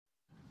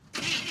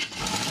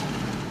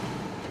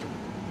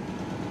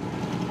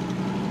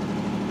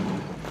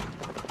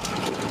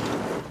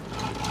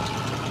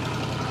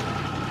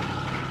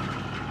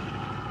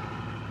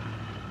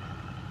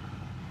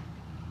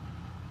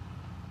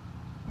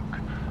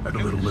Had a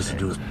little listen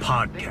to his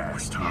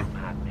podcast, huh?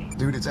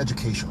 Dude, it's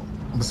educational.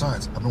 And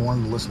besides, I've been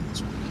wanting to listen to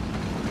this one.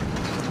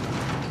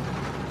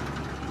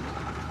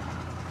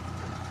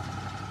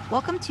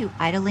 Welcome to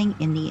Idling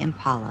in the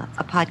Impala,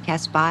 a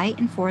podcast by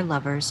and for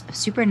lovers of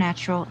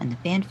supernatural and the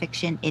fan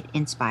fiction it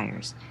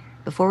inspires.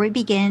 Before we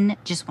begin,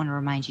 just want to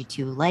remind you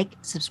to like,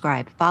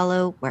 subscribe,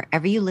 follow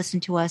wherever you listen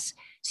to us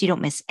so you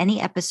don't miss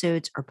any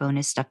episodes or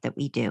bonus stuff that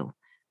we do.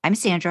 I'm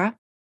Sandra.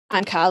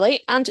 I'm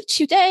Carly, and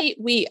today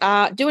we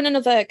are doing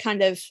another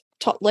kind of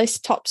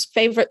tops,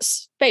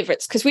 favorites,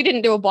 because we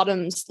didn't do a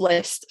bottoms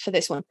list for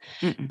this one.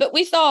 But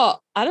we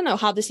thought, I don't know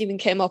how this even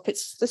came up.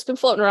 It's been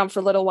floating around for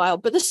a little while,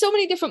 but there's so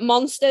many different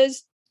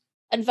monsters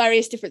and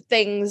various different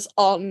things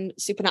on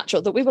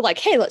Supernatural that we were like,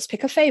 hey, let's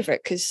pick a favorite,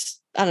 because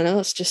I don't know,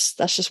 that's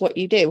just what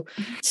you do.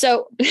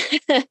 So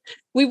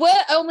we were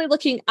only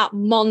looking at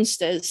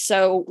monsters,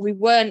 so we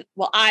weren't,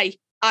 well, I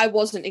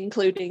wasn't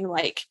including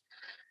like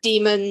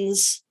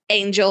demons,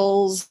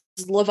 angels,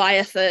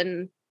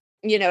 Leviathan,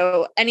 you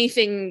know,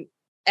 anything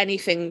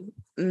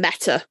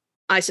meta,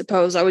 I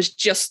suppose. I was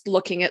just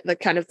looking at the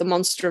kind of the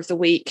monster of the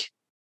week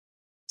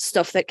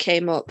stuff that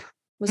came up.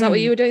 Was that what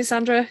you were doing,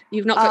 Sandra?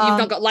 You've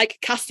not got like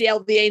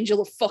Castiel the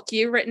Angel of Fuck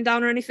You written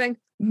down or anything?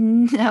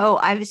 No,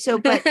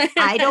 but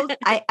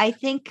I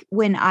think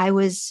when I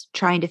was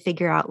trying to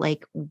figure out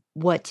like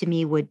what to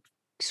me would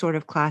sort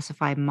of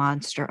classify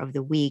monster of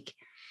the week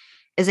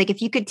is like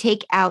if you could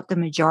take out the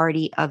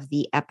majority of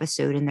the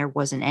episode and there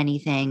wasn't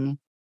anything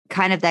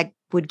kind of that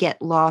would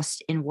get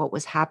lost in what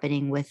was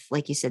happening with,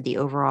 like you said, the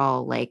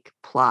overall like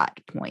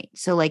plot point.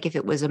 So like if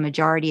it was a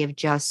majority of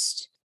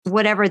just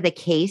whatever the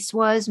case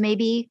was,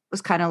 maybe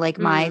was kind of like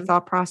my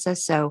thought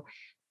process. So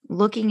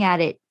looking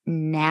at it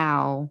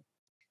now,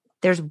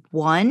 there's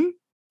one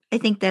I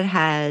think that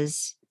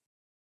has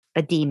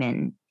a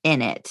demon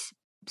in it.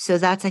 So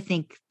that's, I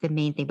think, the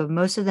main thing. But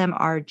most of them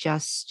are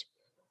just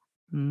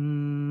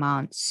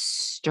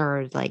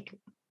monsters. Like,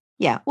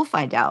 yeah, we'll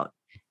find out.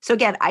 So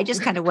again, I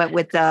just kind of went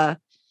with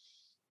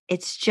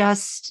it's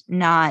just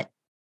not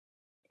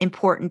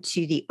important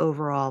to the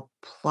overall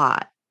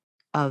plot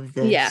of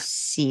the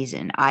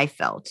season, I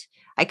felt.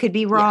 I could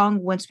be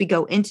wrong once we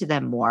go into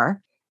them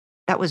more.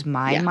 That was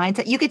my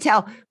mindset. You could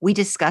tell we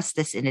discussed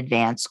this in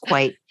advance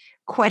quite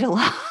a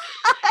lot.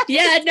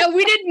 Yeah, no,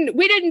 we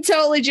didn't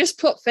totally just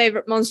put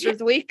favorite monster of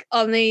the week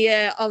on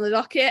the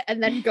docket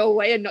and then go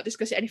away and not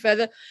discuss it any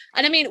further.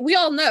 And I mean, we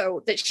all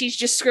know that she's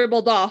just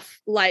scribbled off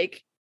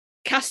like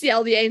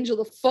Castiel the Angel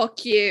of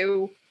Fuck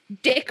You,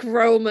 Dick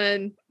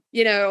Roman,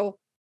 you know,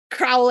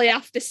 Crowley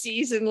after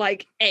season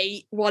like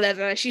 8,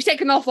 whatever. She's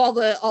taken off all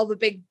the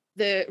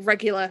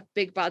regular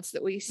big bads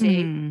that we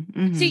see.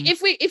 See,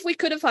 if we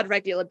could have had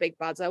regular big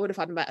bads, I would have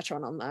had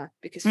Metatron on there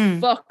because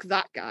fuck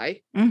that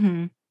guy.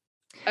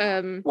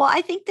 Well,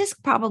 I think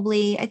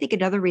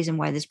another reason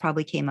why this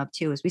probably came up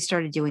too is we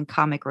started doing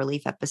comic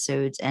relief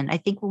episodes, and I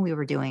think when we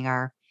were doing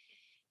our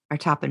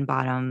top and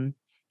bottom,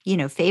 you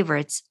know,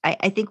 favorites,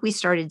 I think we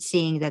started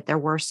seeing that there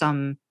were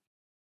some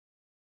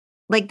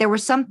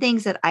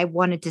things that I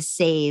wanted to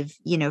save,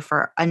 you know,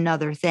 for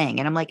another thing.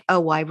 And I'm like, oh,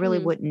 well, I really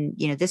wouldn't,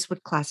 you know, this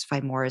would classify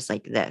more as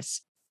like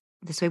this.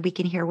 This way we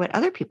can hear what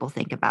other people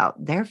think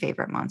about their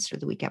favorite Monster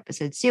of the Week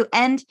episodes too.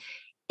 And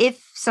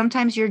if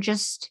sometimes you're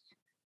just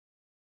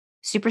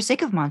super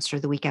sick of Monster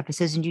of the Week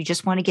episodes and you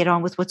just want to get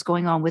on with what's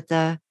going on with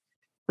the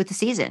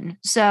season.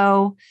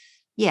 So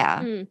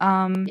yeah.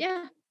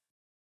 Yeah.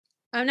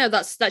 I know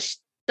that's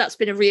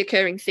been a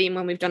reoccurring theme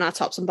when we've done our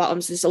tops and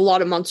bottoms. There's a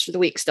lot of Monster of the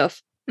Week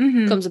stuff.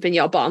 Comes up in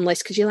your bottom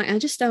list because you're like, I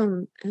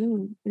don't.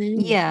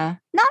 Yeah,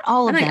 not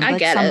all of them,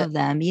 but some of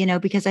them, you know,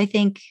 because I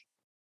think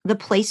the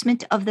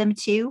placement of them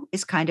too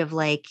is kind of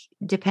like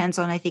depends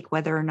on, I think,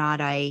 whether or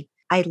not I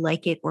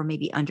like it or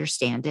maybe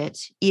understand it,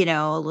 you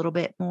know, a little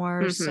bit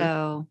more.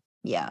 So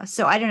yeah.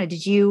 So I don't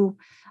know.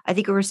 I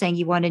think we were saying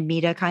you wanted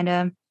me to kind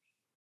of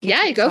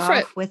go for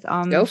it with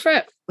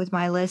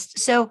my list.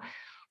 So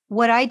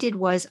what I did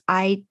was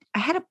I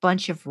had a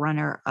bunch of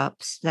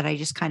runner-ups that I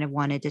just kind of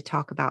wanted to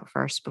talk about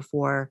first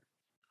before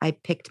I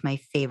picked my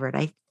favorite.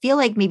 I feel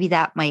like maybe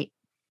that might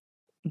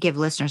give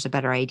listeners a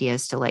better idea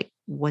as to like,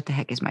 what the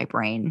heck is my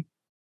brain?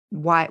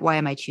 Why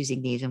am I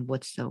choosing these? And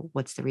what's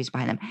the reason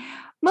behind them?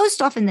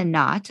 Most often than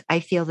not,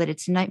 I feel that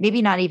it's not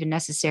even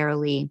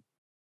necessarily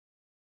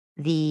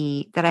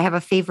that I have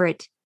a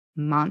favorite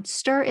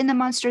monster in the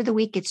Monster of the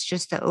Week. It's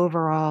just the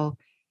overall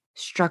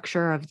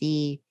structure of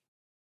the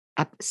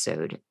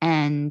episode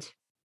and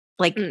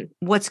like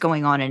what's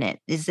going on in it.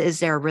 Is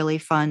there a really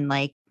fun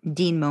like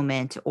Dean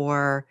moment,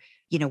 or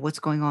you know what's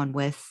going on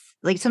with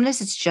like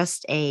sometimes it's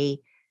just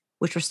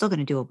which we're still going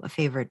to do a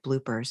favorite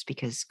bloopers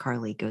because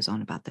Carly goes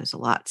on about those a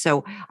lot.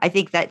 So I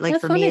think that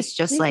like for me it's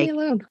just like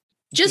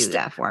just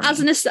that for me. As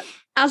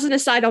an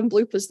aside on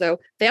bloopers though,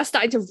 they are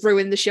starting to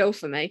ruin the show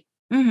for me.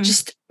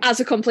 Just as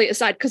a complete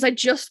aside, because I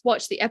just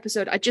watched the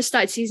episode. I just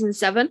started season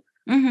 7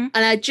 and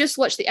I just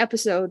watched the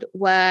episode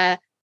where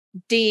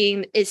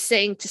Dean is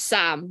saying to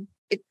Sam,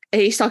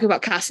 he's talking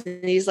about Cass,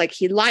 and he's like,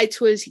 he lied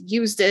to us, he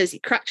used us, he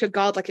cracked your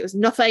guard like it was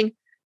nothing,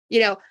 you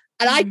know,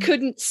 and I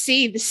couldn't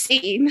see the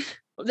scene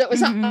that was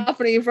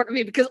happening in front of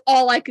me because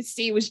all I could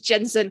see was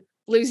Jensen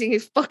losing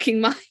his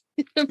fucking mind.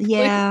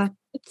 Yeah.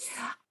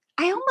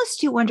 I almost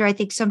do wonder, I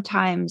think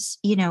sometimes,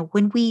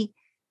 when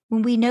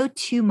we know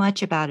too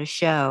much about a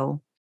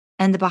show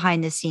and the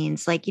behind the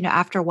scenes, like,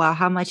 after a while,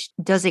 how much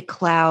does it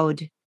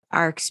cloud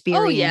our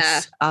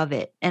experience of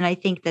it? And I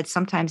think that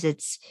sometimes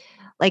it's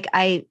like,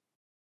 I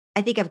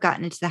think I've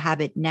gotten into the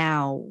habit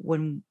now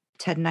when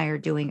Ted and I are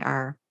doing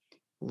our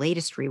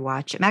latest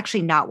rewatch. I'm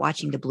actually not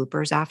watching the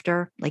bloopers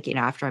after,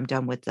 after I'm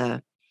done with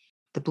the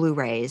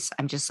Blu-rays.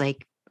 I'm just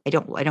like, I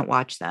don't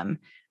watch them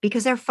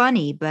because they're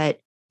funny, but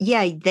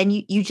yeah, then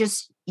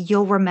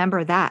you'll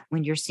remember that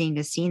when you're seeing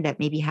a scene that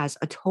maybe has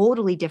a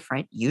totally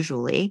different,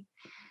 usually,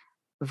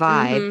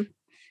 vibe,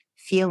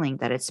 feeling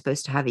that it's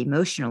supposed to have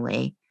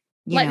emotionally.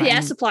 Like the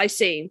air supply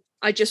scene.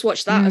 I just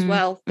watched that as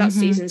well. That's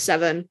season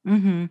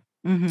 7.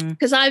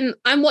 Because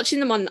I'm watching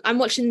them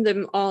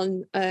on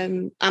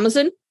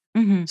Amazon.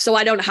 So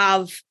I don't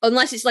have,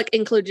 unless it's like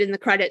included in the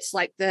credits,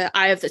 like the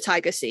Eye of the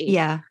Tiger scene.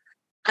 Yeah.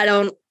 I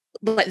don't,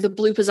 like the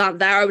bloopers aren't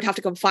there. I would have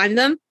to go and find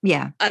them.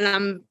 Yeah.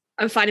 And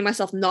I'm finding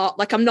myself not,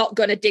 like, I'm not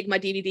going to dig my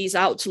DVDs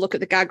out to look at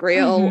the gag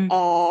reel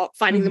or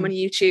finding them on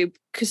YouTube,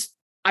 because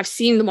I've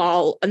seen them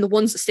all, and the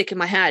ones that stick in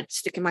my head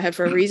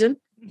for a reason.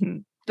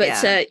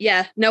 But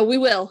no, we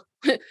will.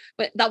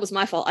 But that was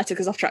my fault. I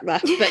took us off track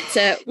there.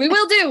 But we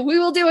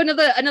will do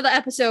another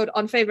episode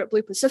on favorite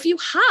bloopers. So if you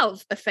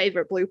have a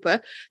favorite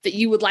blooper that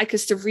you would like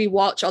us to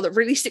rewatch or that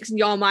really sticks in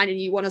your mind and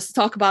you want us to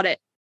talk about it,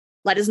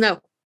 let us know.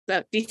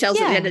 The details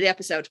at the end of the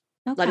episode.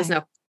 Okay. Let us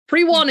know.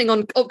 Pre-warning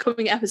on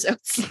upcoming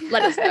episodes.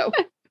 Let us know.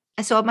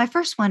 So my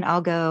first one,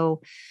 I'll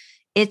go.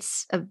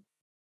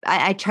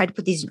 I tried to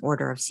put these in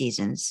order of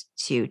seasons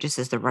too, just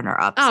as the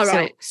runner-ups. Oh,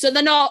 right. So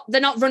they're not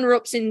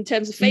runner-ups in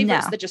terms of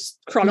favorites. No, they're just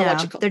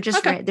chronological. No,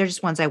 they're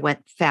just ones I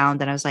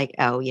found, and I was like,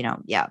 oh,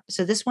 yeah.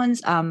 So this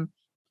one's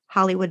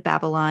Hollywood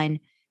Babylon,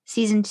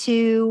 season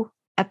 2,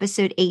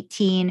 episode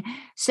 18.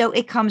 So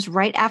it comes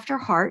right after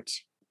Heart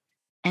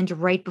and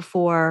right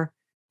before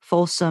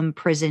Folsom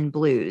Prison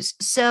Blues.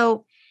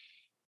 So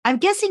I'm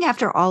guessing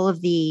after all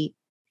of the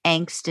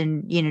angst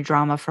and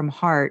drama from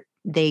Heart,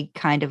 they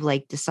kind of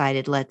like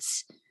decided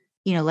let's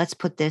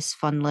put this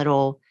fun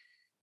little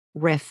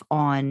riff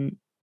on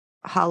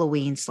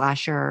Halloween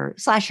slasher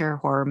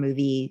horror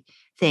movie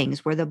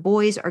things where the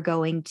boys are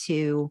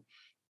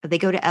they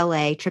go to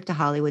LA, trip to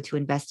Hollywood to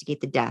investigate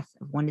the death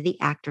of one of the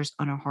actors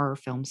on a horror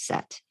film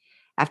set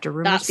after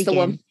rumors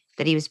begin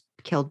that he was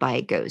killed by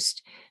a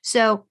ghost.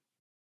 So,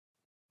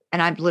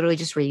 and I'm literally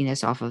just reading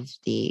this off of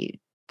the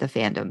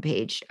fandom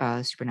page,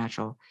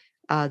 Supernatural.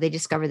 They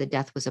discover the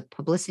death was a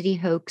publicity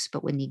hoax,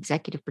 but when the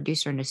executive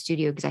producer and a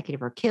studio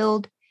executive are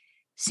killed,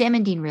 Sam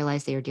and Dean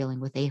realize they are dealing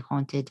with a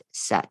haunted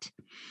set.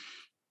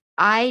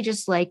 I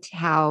just liked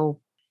how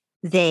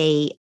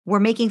they were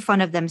making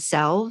fun of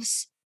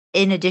themselves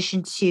in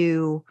addition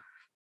to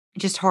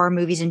just horror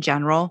movies in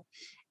general.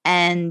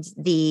 And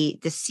the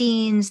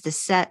scenes, the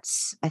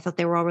sets, I thought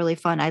they were all really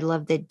fun. I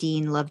loved that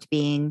Dean loved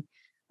being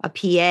a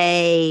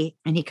PA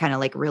and he kind of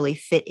like really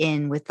fit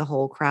in with the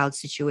whole crowd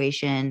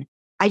situation.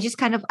 I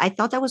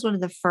thought that was one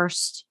of the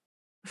first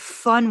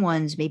fun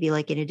ones, maybe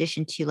like in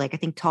addition to like, I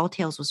think Tall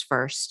Tales was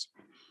first.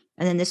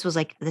 And then this was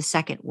like the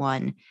second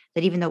one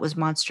that even though it was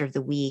Monster of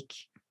the Week,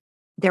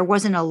 there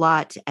wasn't a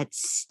lot at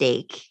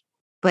stake,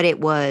 but it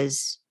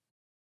was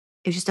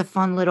just a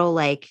fun little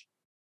like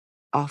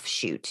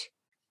offshoot.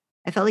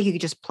 I felt like you could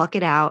just pluck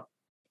it out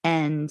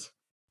and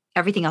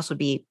everything else would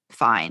be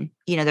fine.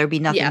 There'd be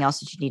nothing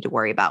else that you need to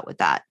worry about with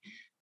that.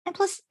 And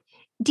plus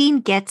Dean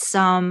gets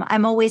some.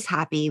 I'm always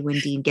happy when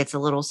Dean gets a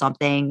little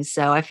something.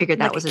 So I figured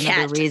that like was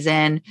another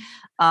reason.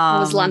 I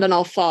was landing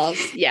all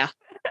falls. Yeah.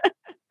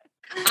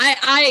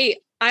 I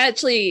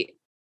actually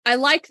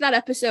like that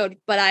episode,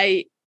 but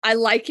I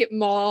like it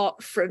more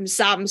from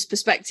Sam's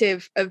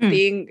perspective of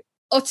being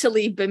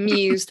utterly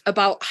bemused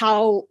about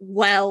how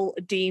well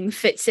Dean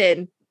fits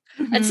in.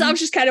 And Sam's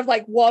just kind of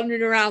like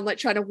wandering around, like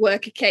trying to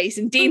work a case.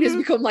 And Dean has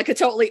become like a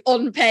totally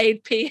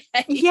unpaid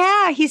PA.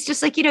 Yeah, he's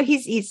just like, he's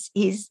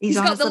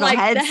on his little the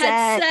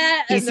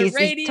headset.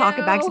 He's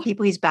talking back to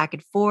people. He's back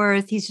and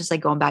forth. He's just like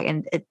going back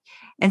and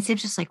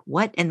Sam's just like,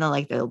 what? And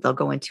they'll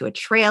go into a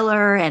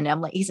trailer, and I'm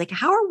like, he's like,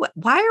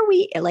 why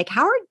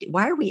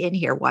are we in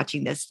here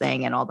watching this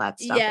thing and all that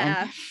stuff?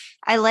 Yeah. And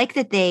I like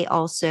that they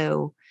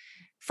also,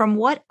 from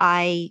what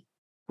I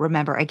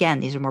remember, again,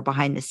 these are more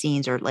behind the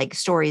scenes or like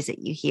stories that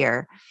you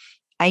hear.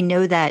 I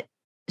know that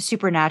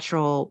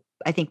Supernatural,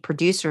 I think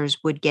producers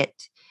would get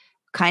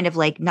kind of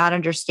like not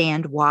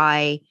understand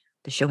why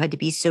the show had to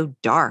be so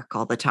dark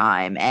all the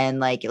time. And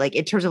like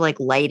in terms of like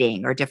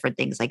lighting or different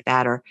things like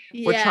that, or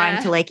we're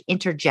trying to like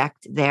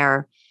interject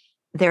their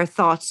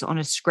thoughts on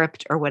a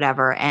script or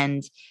whatever.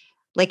 And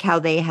like how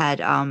they had,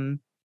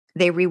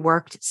 they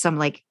reworked some,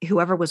 like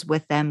whoever was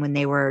with them when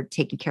they were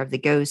taking care of the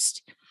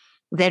ghost,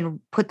 then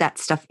put that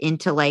stuff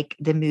into like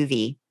the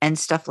movie and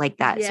stuff like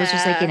that. Yeah. So it's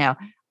just like,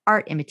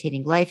 art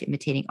imitating life,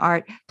 imitating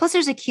art. Plus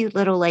there's a cute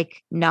little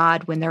like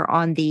nod when they're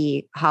on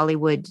the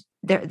Hollywood,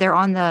 they're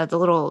on the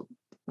little,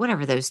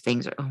 whatever those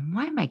things are. Oh,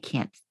 why am I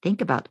can't think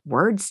about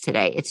words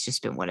today? It's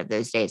just been one of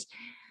those days.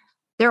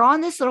 They're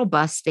on this little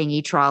bus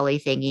thingy, trolley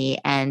thingy,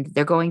 and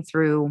they're going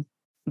through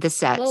the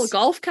sets. Little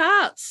golf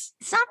carts.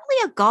 It's not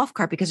really a golf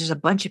cart because there's a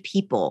bunch of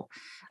people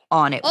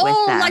on it with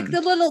them. Like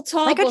the little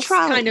tour like a bus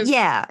trolley. kind of.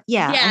 Yeah.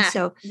 And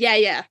so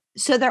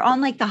So they're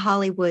on like the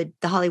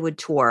Hollywood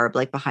tour,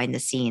 like behind the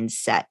scenes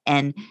set.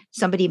 And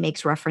somebody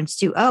makes reference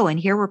to, oh, and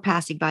here we're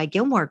passing by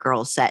Gilmore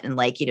Girls set. And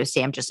like,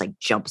 Sam just like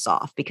jumps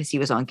off because he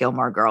was on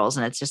Gilmore Girls.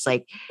 And it's just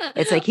like,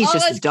 he's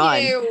just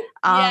done. Cute.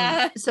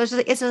 So it's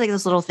just like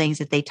those little things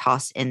that they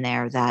toss in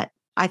there that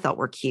I thought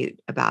were cute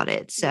about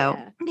it. So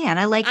and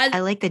I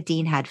like that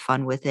Dean had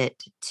fun with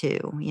it too.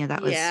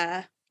 That was,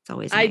 it's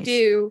always nice.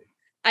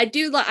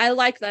 I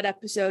like that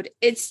episode.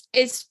 It's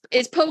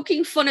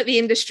poking fun at the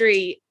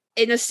industry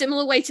in a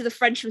similar way to the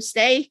French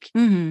Mistake,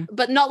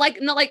 but not like.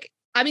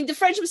 I mean, the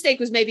French Mistake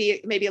was maybe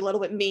a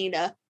little bit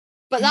meaner,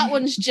 but that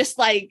one's just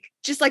like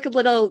a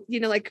little,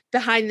 like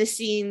behind the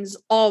scenes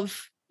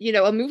of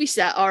a movie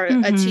set or a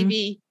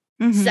TV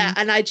set,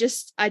 and I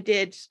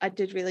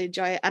did really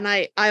enjoy it, and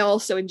I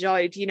also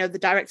enjoyed the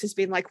directors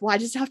being like, why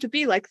does it have to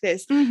be like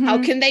this?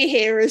 How can they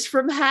hear us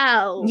from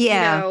hell?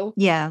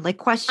 Like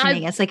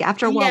questioning. It's like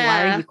after a while,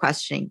 why are you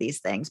questioning these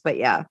things? But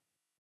I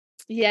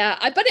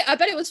bet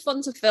it was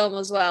fun to film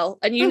as well.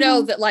 And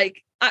know that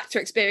like actor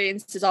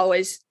experience is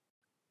always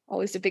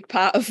a big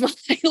part of my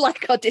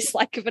like or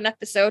dislike of an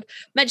episode.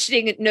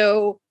 Mentioning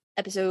no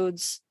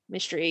episodes,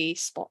 mystery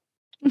spot.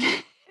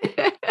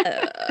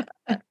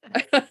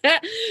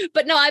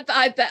 But no, I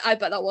bet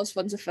that was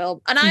fun to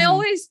film. And I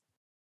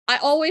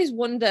always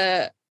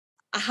wonder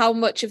how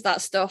much of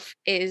that stuff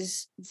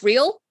is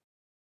real,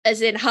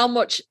 as in how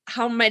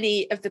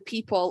many of the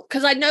people,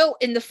 because I know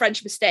in the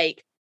French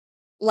Mistake,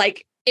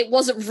 like it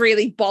wasn't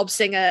really Bob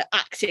Singer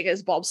acting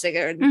as Bob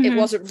Singer, and it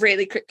wasn't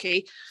really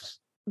Kripke.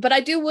 But I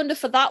do wonder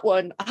for that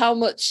one how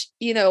much,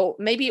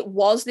 maybe it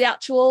was the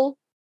actual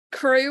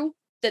crew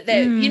that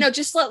they,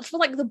 just like for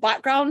like the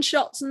background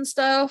shots and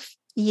stuff.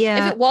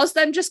 Yeah. If it was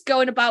them just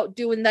going about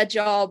doing their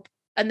job,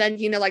 and then,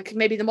 like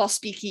maybe the more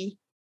speaky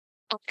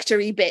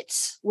actory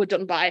bits were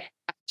done by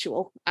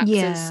actual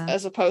actors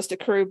as opposed to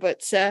crew.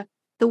 But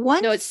the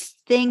one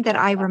thing that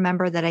I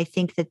remember that I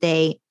think that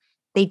they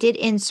did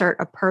insert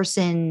a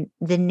person,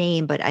 the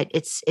name, but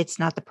it's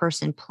not the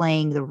person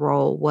playing the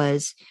role,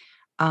 was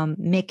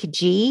Mick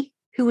G,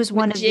 who was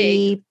one of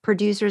the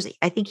producers.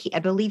 I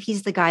believe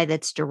he's the guy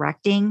that's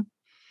directing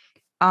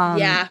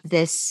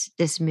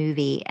this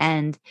movie.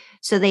 And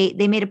so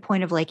they made a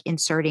point of like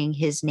inserting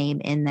his name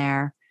in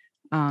there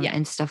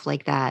and stuff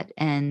like that.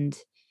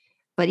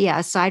 But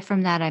aside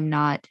from that, I'm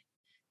not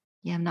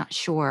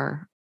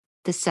sure.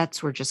 The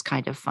sets were just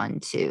kind of fun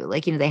too.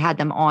 Like, they had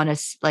them on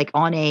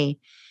a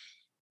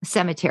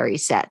cemetery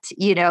set,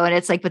 and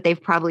it's like, but they've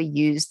probably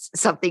used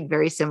something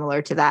very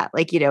similar to that,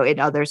 like, in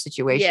other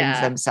situations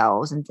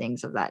themselves and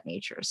things of that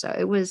nature. So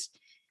it was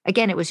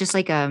just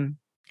like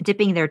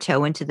dipping their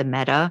toe into the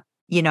meta,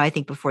 I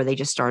think before they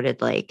just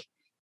started like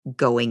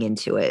going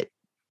into it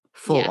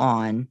full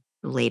on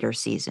later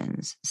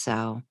seasons.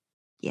 So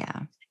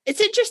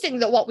it's interesting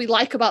that what we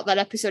like about that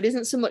episode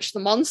isn't so much the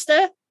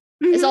monster,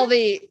 it's all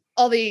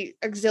the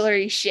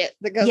auxiliary shit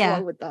that goes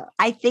along with that.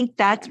 I think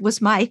that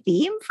was my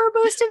theme for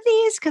most of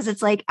these, because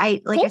it's like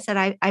I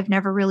said, I've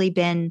never really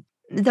been,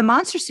 the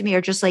monsters to me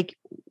are just like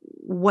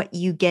what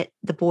you get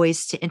the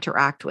boys to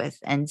interact with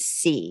and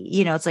see.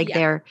 It's like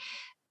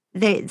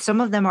they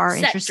some of them are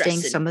interesting,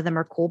 some of them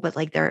are cool, but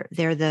like they're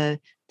the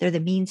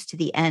means to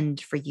the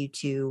end for you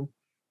to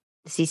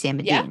see Sam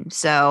and Dean.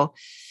 So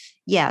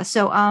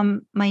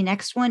my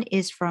next one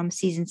is from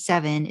season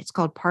 7. It's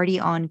called Party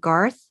on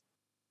Garth.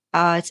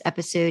 It's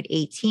episode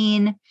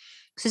 18.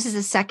 So this is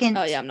the second.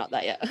 Oh yeah, I'm not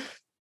that yet.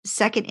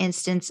 Second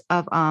instance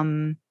of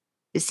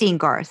seeing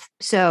Garth.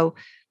 So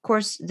of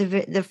course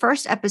the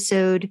first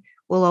episode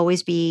will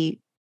always be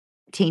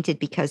tainted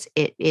because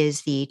it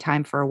is the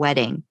Time for a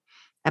Wedding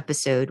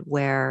episode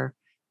where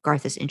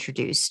Garth is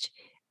introduced.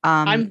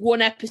 I'm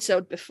one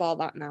episode before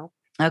that now.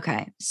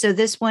 Okay, so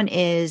this one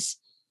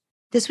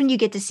you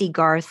get to see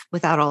Garth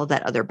without all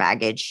that other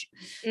baggage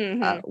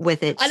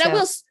with it. And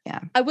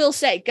I will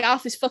say,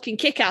 Garth is fucking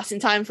kick-ass in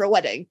Time for a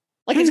Wedding.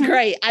 Like, it's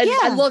great.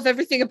 I love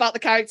everything about the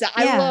character.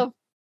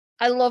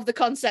 I love the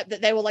concept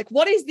that they were like,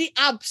 what is the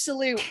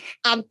absolute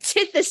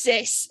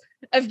antithesis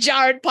of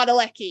Jared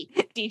Padalecki?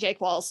 DJ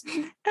Qualls.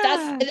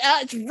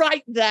 That's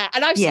right there.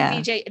 And I've seen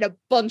DJ in a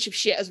bunch of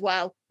shit as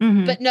well.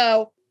 But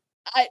no,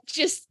 I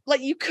just,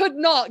 like, you could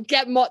not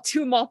get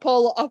two more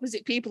polar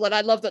opposite people. And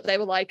I love that they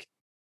were like,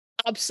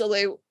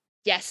 absolute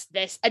yes,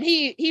 this. And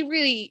he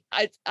really,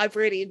 I've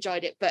really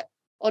enjoyed it, but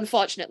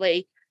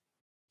unfortunately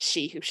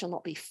she who shall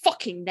not be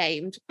fucking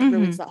named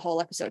ruins that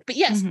whole episode. But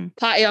yes,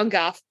 Party on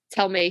Garth.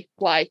 Tell me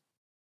why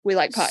we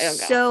like Party on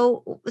Garth.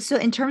 So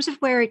in terms of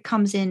where it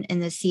comes in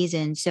this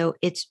season, so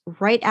it's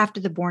right after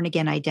the Born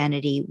Again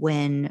identity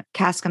when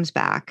Cass comes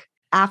back.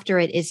 After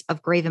it is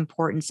of grave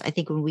importance, I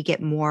think, when we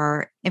get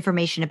more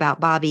information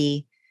about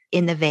Bobby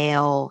in the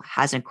Veil,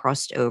 hasn't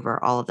crossed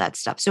over, all of that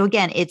stuff. So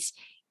again, it's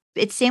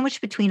it's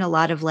sandwiched between a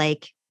lot of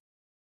like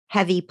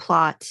heavy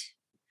plot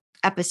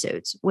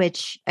episodes,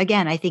 which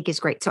again, I think is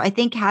great. So I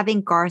think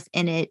having Garth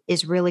in it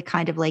is really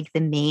kind of like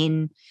the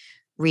main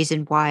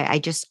reason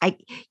why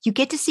you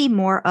get to see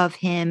more of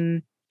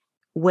him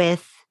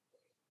with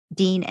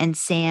Dean and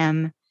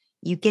Sam.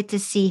 You get to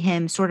see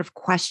him sort of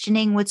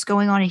questioning what's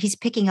going on, and he's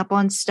picking up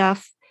on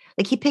stuff.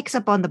 Like he picks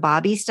up on the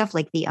Bobby stuff,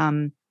 like the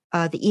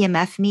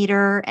EMF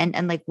meter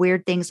and like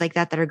weird things like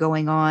that are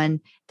going on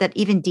that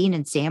even Dean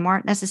and Sam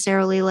aren't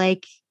necessarily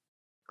like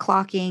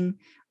clocking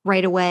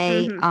right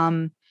away.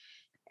 Mm-hmm.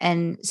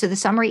 And so the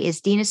summary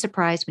is Dean is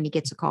surprised when he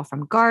gets a call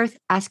from Garth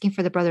asking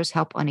for the brothers'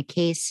 help on a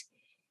case.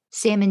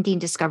 Sam and Dean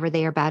discover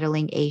they are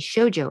battling a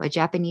shoujo, a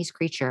Japanese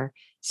creature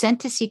sent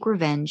to seek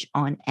revenge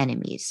on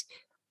enemies.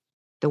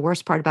 The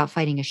worst part about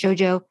fighting a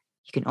shoujo,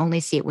 you can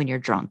only see it when you're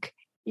drunk.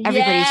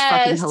 Everybody's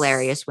fucking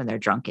hilarious when they're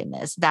drunk in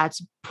this.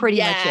 That's pretty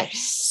much it.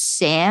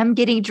 Sam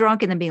getting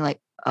drunk and then being like,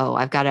 "Oh,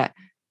 I've got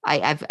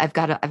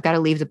to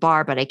leave the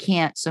bar, but I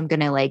can't, so I'm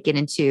gonna like get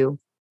into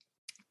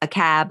a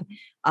cab."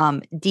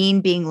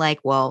 Dean being like,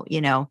 "Well,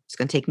 it's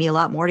gonna take me a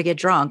lot more to get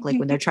drunk." Like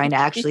when they're trying to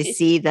actually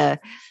see the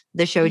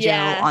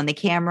shoujo on the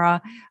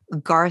camera.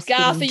 Garth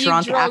getting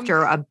drunk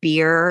after a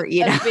beer,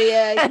 A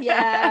beer,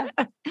 yeah.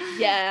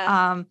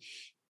 Yeah.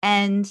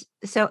 And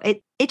so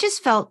it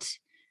just felt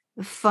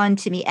fun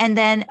to me. And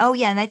then,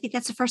 and I think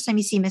that's the first time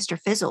you see Mr.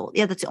 Fizzle.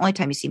 Yeah, that's the only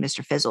time you see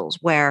Mr. Fizzles,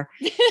 where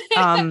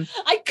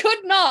I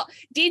could not.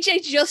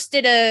 DJ just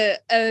did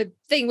a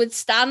thing with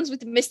stands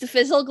with Mr.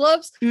 Fizzle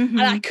gloves,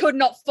 and I could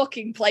not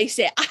fucking place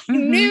it. I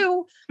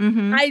knew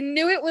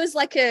it was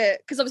like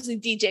because obviously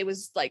DJ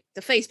was like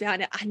the face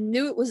behind it. I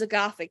knew it was a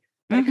Garth thing.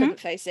 I couldn't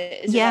face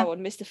it. Is that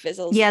one, Mr.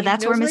 Fizzles? Yeah,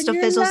 that's where Mr.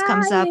 Fizzles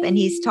comes up, and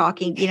he's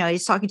talking.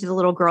 He's talking to the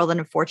little girl. And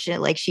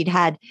unfortunately, like she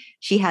had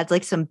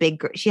like some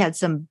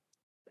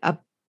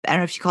I don't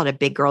know if she called it a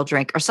big girl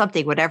drink or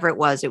something. Whatever it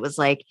was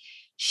like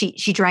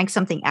she drank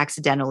something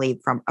accidentally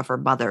of her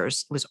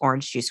mother's. It was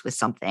orange juice with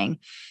something,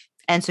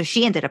 and so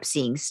she ended up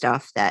seeing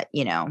stuff that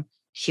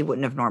she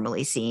wouldn't have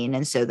normally seen.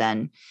 And so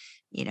then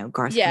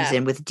Garth comes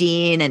in with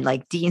Dean, and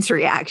like Dean's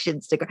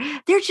reactions to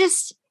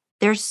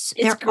they're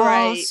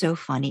all so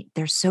funny.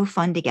 They're so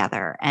fun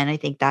together. And I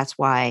think that's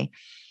why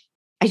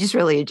I just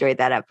really enjoyed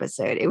that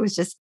episode. It was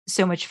just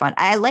so much fun.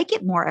 I like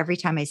it more every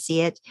time I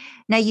see it.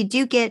 Now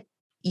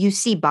you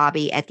see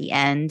Bobby at the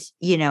end,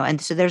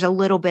 and so there's a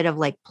little bit of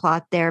like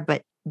plot there,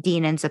 but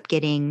Dean ends up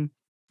getting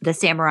the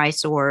samurai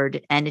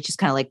sword and it just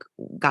kind of like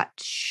got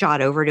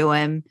shot over to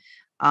him.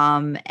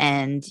 And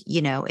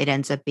it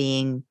ends up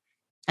being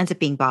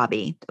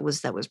Bobby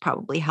that was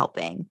probably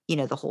helping,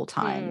 the whole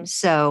time.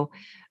 So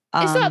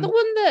is that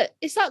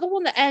the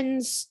one that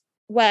ends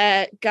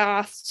where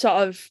Garth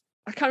sort of,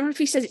 I can't remember if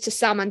he says it to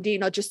Sam and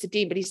Dean or just to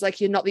Dean, but he's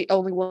like, "You're not the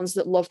only ones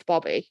that loved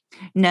Bobby."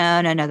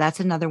 No. That's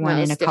another one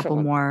in a couple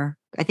more.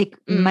 I think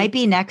might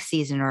be next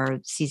season or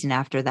season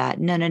after that.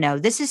 No.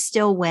 This is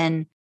still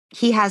when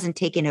he hasn't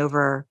taken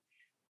over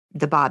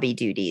the Bobby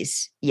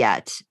duties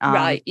yet.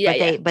 Right.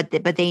 Yeah.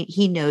 But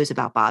he knows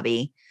about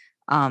Bobby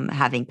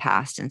having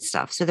passed and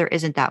stuff. So there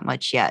isn't that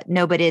much yet.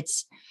 No, but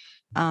it's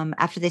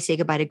after they say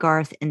goodbye to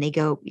Garth and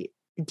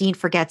Dean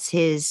forgets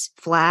his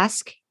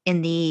flask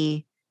in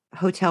the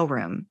hotel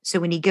room. So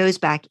when he goes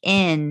back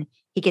in,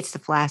 he gets the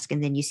flask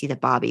and then you see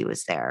that Bobby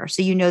was there.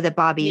 So that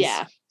Bobby's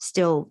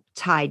still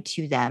tied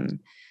to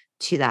them,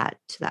 to that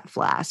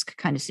flask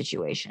kind of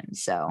situation.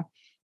 So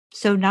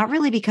not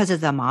really because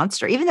of the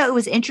monster, even though it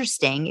was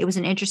interesting. It was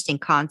an interesting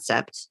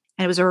concept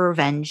and it was a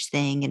revenge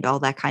thing and all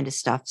that kind of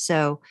stuff.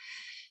 So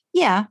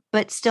yeah,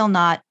 but still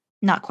not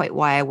quite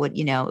why I would,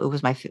 it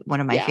was one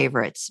of my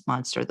favorites,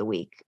 Monster of the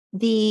Week.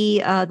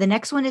 The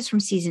next one is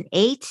from season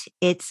 8.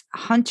 It's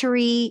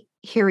Huntery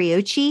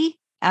Hiriochi,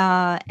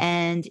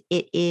 and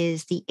it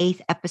is the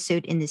 8th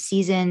episode in the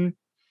season.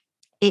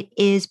 It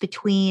is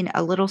between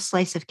A Little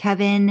Slice of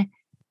Kevin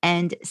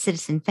and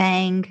Citizen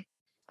Fang.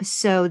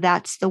 So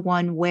that's the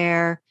one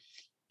where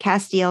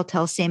Castiel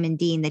tells Sam and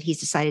Dean that he's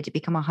decided to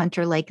become a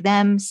hunter like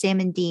them. Sam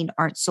and Dean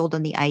aren't sold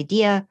on the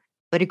idea,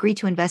 but agree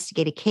to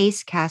investigate a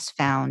case Cass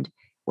found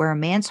where a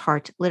man's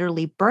heart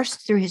literally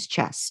burst through his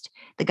chest.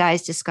 The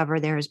guys discover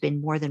there has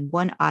been more than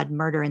one odd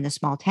murder in the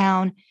small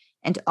town,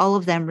 and all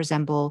of them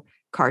resemble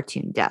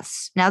cartoon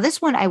deaths. Now, this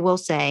one I will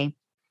say,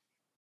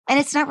 and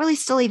it's not really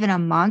still even a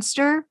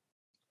monster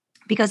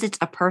because it's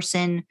a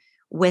person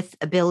with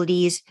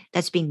abilities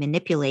that's being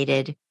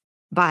manipulated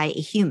by a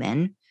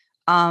human,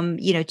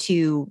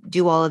 to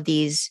do all of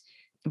these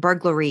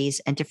burglaries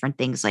and different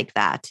things like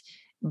that.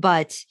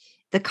 But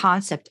the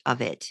concept of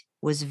it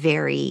was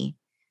very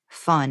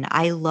fun.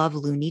 I love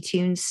Looney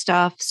Tunes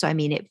stuff. So, I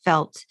mean, it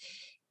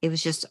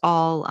was just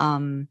all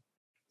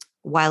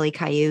Wile E.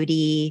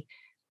 Coyote,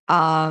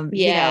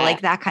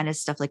 like that kind of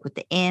stuff, like with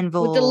the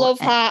anvil. With the love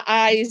heart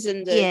eyes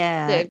and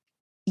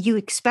you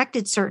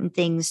expected certain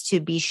things to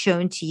be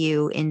shown to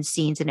you in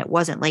scenes, and it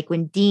wasn't. Like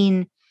when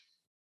Dean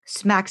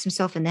smacks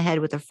himself in the head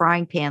with a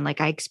frying pan, like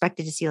I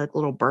expected to see like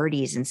little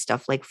birdies and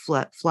stuff like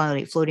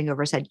floating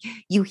over his head.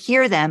 You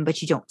hear them,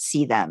 but you don't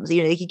see them. So,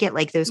 you get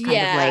like those kind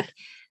of like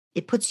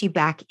it puts you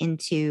back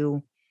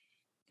into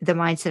the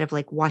mindset of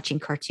like watching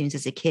cartoons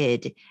as a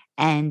kid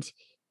and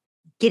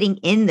getting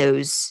in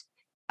those,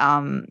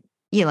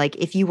 like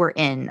if you were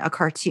in a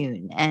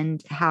cartoon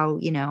and how,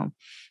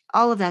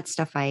 all of that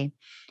stuff I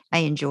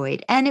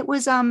enjoyed. And it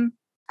was,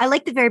 I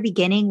like the very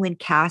beginning when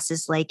Cass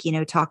is like,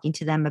 talking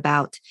to them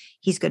about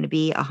he's going to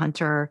be a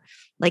hunter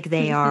like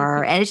they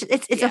are. And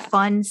it's a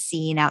fun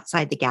scene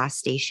outside the gas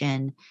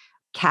station.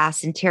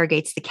 Cass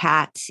interrogates the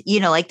cat,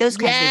 like those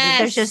kinds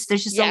of things.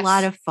 There's just a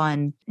lot of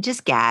fun,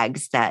 just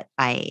gags that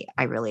I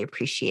really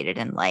appreciated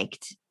and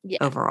liked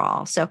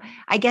overall. So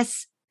I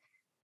guess,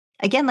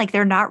 again, like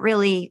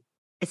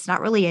it's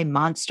not really a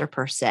monster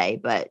per se,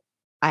 but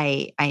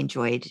I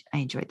enjoyed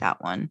that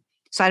one.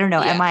 So I don't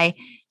know. Yeah.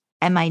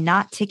 Am I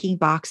not ticking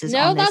boxes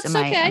No, on this? that's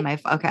Am okay. I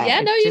okay?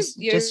 Yeah, no,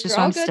 you're all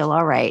I'm good. still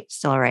all right.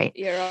 Still all right.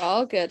 You're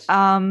all good.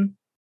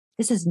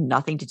 This has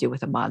nothing to do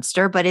with a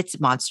monster, but it's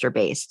monster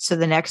based. So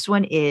the next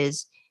one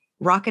is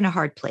Rock in a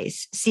Hard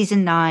Place,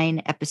 season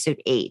 9, episode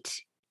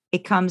 8.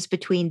 It comes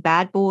between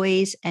Bad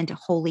Boys and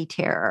Holy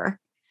Terror.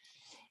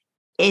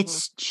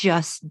 It's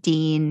just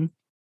Dean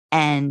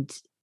and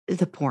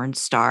the porn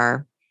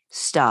star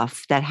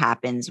stuff that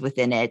happens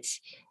within it. Is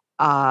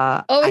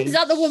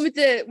that the one with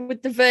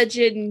the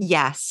virgin?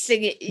 Yes.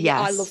 Singing?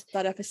 Yes. I love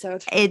that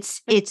episode.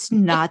 It's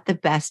not the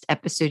best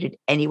episode in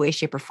any way,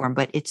 shape, or form,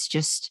 but it's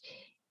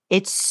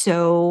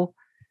so,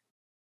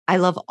 I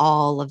love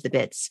all of the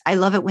bits. I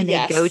love it when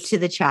they go to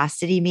the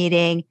chastity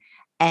meeting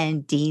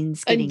and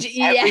Dean's getting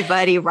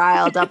everybody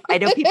riled up. I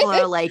know people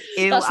are like,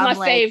 ew, that's my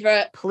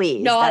favorite.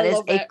 Please. No, that I is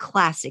love a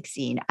classic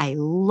scene. I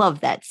love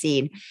that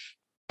scene.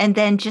 And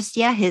then just,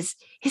 his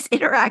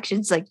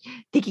interactions, like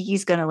thinking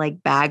he's going to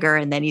like bag her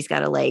and then he's got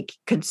to like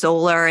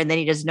console her and then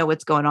he doesn't know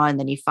what's going on. And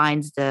then he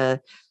finds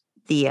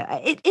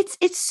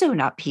it's so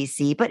not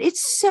PC, but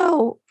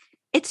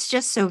it's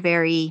just so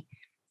very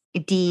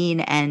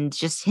Dean and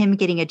just him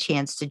getting a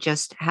chance to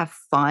just have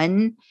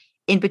fun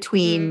in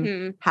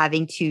between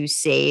having to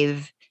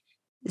save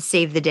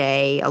the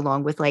day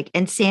along with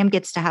and Sam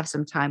gets to have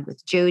some time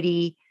with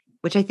Jody,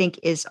 which I think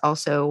is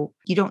also,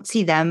 you don't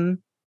see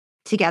them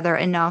together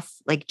enough,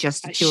 like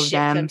just the two of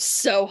them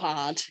so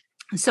hard.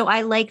 So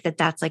I like that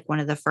that's like one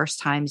of the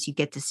first times you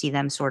get to see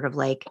them sort of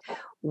like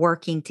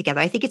working together.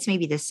 I think it's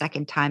maybe the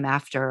second time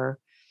after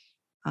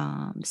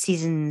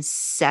season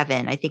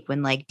 7, I think,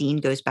 when like Dean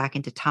goes back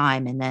into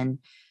time and then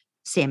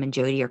Sam and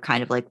Jody are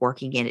kind of like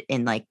working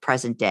in like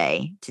present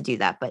day to do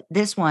that. But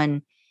this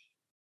one,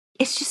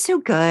 it's just so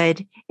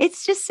good.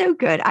 It's just so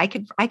good. I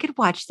could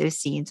watch those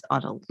scenes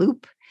on a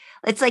loop.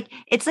 It's like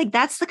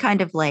that's the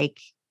kind of like,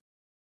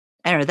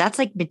 I don't know, that's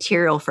like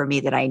material for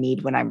me that I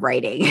need when I'm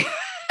writing.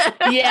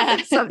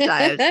 Yeah.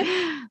 Sometimes.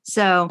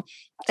 So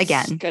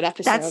again, good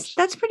episode.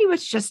 That's pretty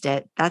much just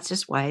it. That's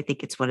just why I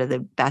think it's one of the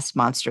best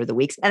monster of the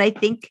weeks. And I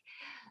think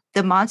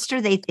the monster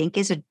they think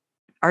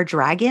are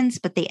dragons,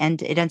 but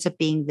it ends up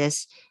being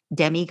this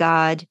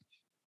demigod.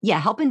 Yeah,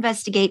 help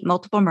investigate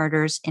multiple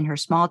murders in her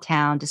small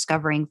town,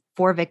 discovering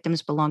 4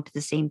 victims belong to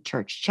the same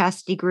church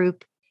chastity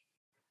group.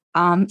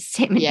 Sam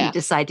and Dee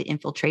decide to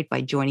infiltrate by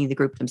joining the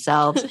group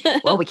themselves.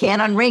 Well, we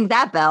can't unring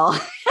that bell.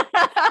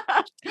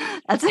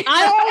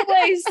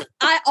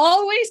 I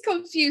always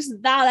confuse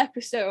that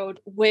episode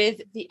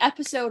with the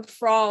episode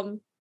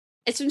from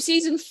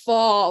season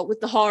 4 with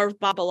the Whore of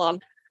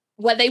Babylon,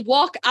 where they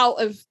walk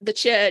out of the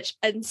church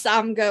and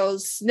Sam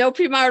goes, no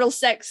premarital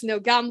sex, no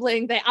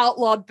gambling. They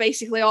outlawed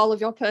basically all of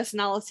your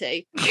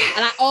personality.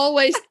 And I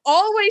always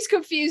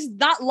confuse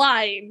that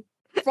line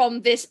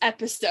from this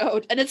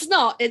episode. And it's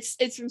not,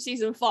 it's from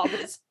season 4,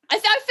 but I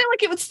feel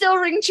like it would still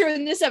ring true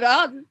in this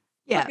episode.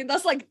 Yeah.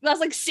 That's like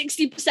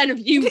 60% of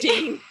you,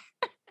 Dean.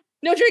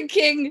 No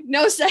drinking,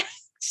 no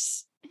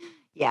sex.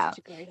 Yeah.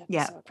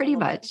 Yeah, pretty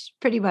much.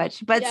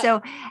 But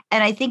so,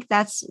 and I think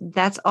that's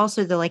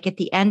also the, like at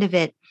the end of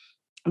it,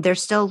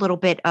 there's still a little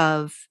bit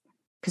of,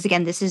 because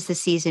again, this is the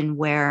season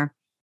where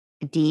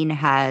Dean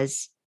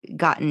has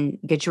gotten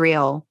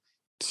Gadriel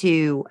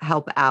to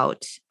help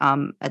out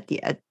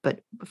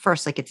but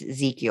first, like, it's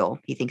Ezekiel.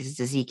 He thinks it's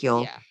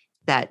Ezekiel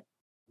that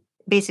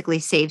basically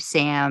saves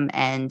Sam,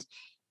 and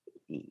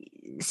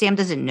Sam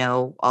doesn't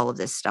know all of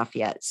this stuff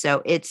yet.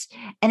 So it's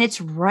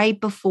right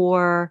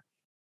before,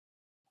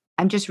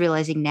 I'm just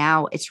realizing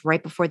now, it's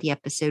right before the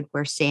episode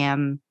where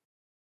Sam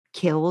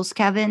kills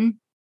Kevin.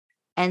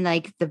 And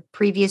like the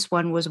previous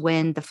one was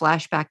when the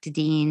flashback to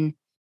Dean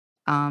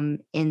in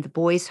the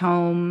boys'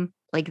 home,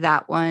 like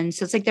that one.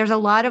 So it's like there's a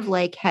lot of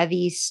like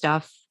heavy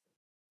stuff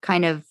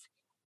kind of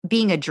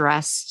being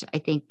addressed, I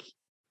think,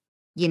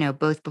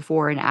 both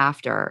before and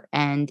after.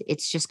 And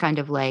it's just kind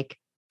of like,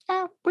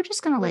 we're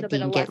just gonna let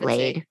Dean get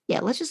laid. Yeah,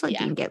 let's just let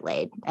Dean get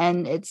laid.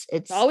 And it's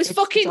always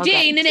fucking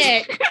Dean, isn't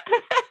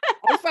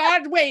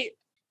it? Wait.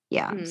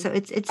 Yeah. So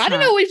it's I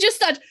don't know. We've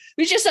just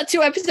had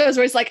 2 episodes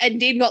where it's like, and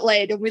Dean got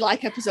laid, and we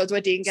like episodes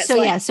where Dean gets laid.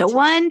 So yeah, so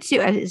 1,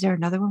 2. Is there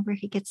another one where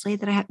he gets laid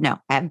that I have? No,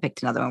 I haven't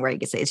picked another one where he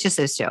gets laid. It's just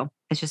those 2.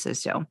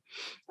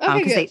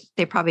 Okay, because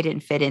they probably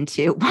didn't fit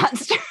into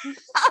Monster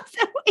of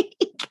the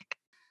Week.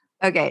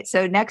 Okay,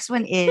 so next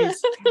one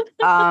is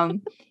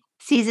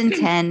season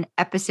 10,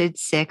 episode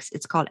 6.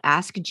 It's called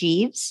Ask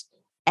Jeeves,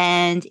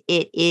 and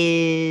it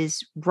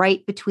is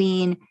right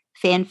between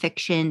fan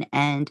fiction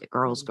and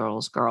girls.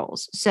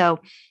 So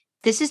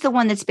this is the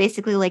one that's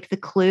basically like the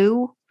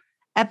Clue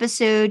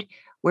episode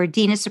where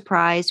Dean is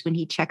surprised when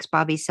he checks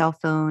Bobby's cell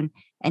phone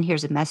and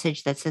here's a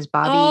message that says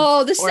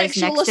Bobby the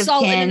sexual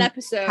assault in an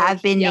episode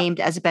have been named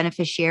as a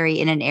beneficiary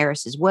in an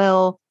heiress's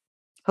will.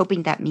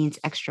 Hoping that means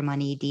extra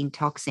money, Dean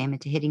talks Sam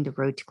into hitting the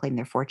road to claim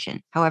their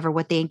fortune. However,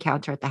 what they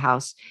encounter at the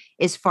house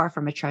is far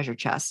from a treasure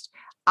chest.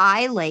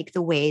 I like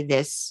the way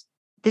this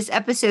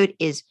episode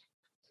is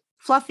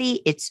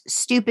fluffy. It's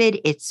stupid.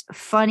 It's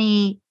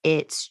funny.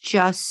 It's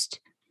just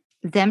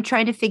them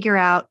trying to figure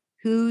out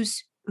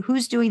who's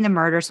doing the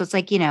murder. So it's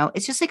like,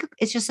 it's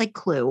just like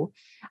Clue.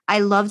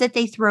 I love that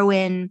they throw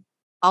in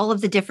all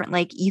of the different,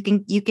 like you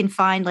can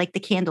find like the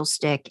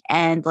candlestick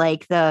and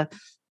like the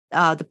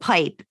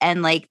pipe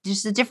and like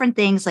just the different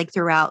things like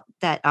throughout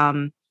that.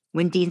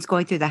 When Dean's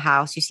going through the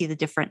house, you see the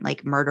different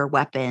like murder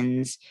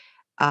weapons.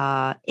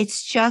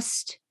 It's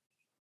just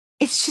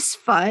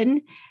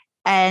fun.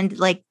 And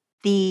like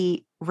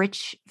the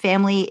rich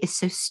family is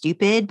so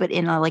stupid, but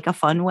in a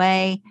fun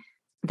way.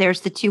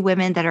 There's the two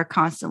women that are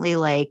constantly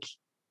like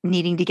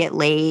needing to get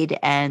laid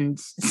and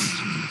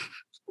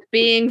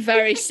being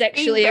very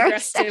sexually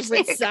aggressive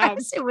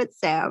with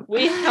Sam.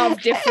 We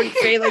have different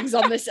feelings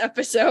on this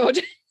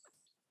episode.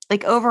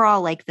 Like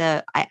overall, like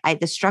the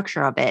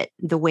structure of it,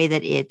 the way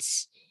that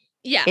it's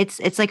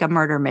like a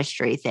murder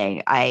mystery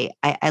thing. I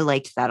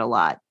liked that a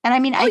lot. And I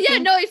mean,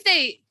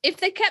 if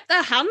they kept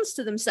their hands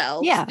to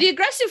themselves, the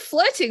aggressive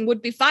flirting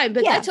would be fine,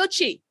 but they're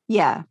touchy.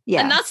 Yeah.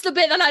 And that's the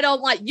bit that I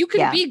don't like. You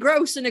can be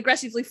gross and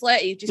aggressively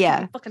flirty, just keep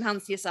your fucking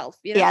hands to yourself.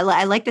 You know? Yeah,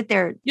 I like that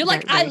they're. You're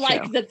like, I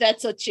like that they're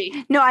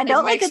touchy. No, I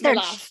don't like that they're.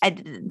 I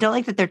don't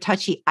like that they're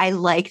touchy. I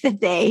like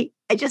that they.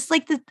 I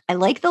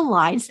like the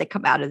lines that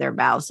come out of their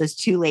mouths. Those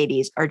two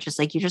ladies are just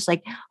like, you're just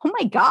like, oh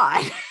my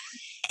God.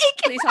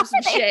 Please have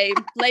some shame.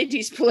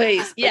 Ladies,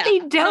 please. Yeah. But they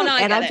don't.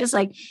 And I'm just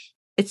like,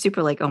 it's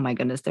super like, oh my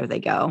goodness, there they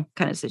go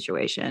kind of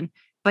situation.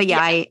 But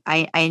I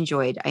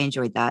enjoyed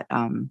that.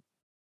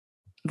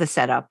 The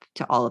setup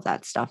to all of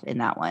that stuff in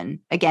that one.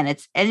 Again,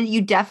 and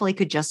you definitely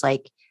could just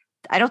like,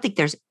 I don't think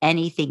there's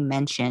anything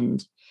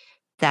mentioned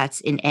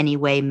that's in any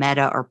way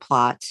meta or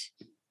plot.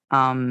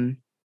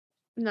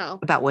 No.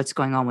 About what's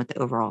going on with the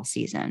overall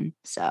season.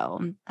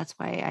 So that's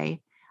why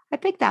I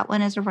picked that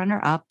one as a runner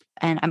up,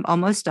 and I'm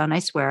almost done. I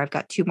swear I've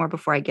got two more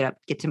before I get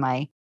to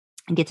my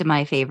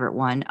favorite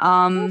one.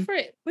 Go for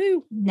it.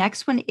 Woo.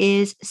 Next one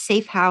is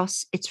Safe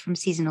House. It's from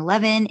season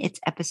 11. It's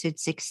episode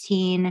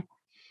 16.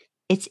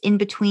 It's in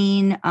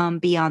between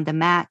Beyond the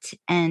Mat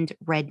and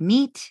Red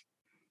Meat.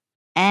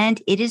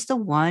 And it is the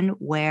one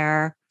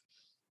where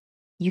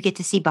you get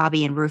to see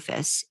Bobby and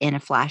Rufus in a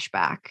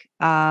flashback.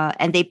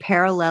 And they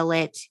parallel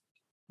it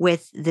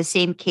with the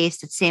same case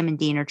that Sam and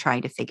Dean are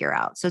trying to figure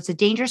out. So it's a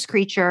dangerous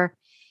creature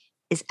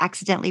is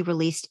accidentally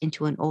released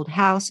into an old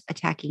house,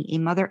 attacking a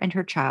mother and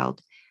her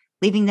child,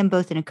 leaving them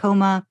both in a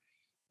coma.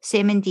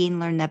 Sam and Dean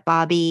learn that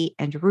Bobby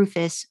and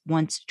Rufus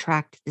once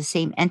tracked the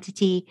same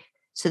entity.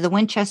 So the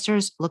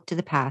Winchesters look to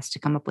the past to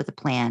come up with a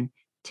plan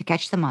to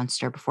catch the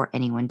monster before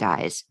anyone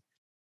dies.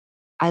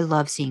 I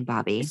love seeing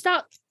Bobby. Is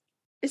that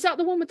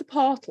the one with the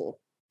portal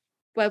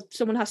where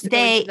someone has to go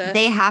into the...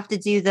 They have to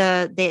do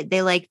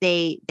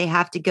they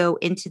have to go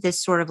into this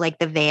sort of like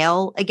the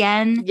veil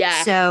again.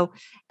 Yeah. So,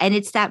 and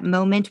it's that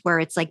moment where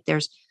it's like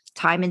there's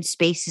time and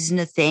space isn't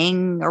a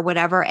thing or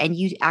whatever, and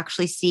you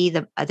actually see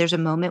there's a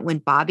moment when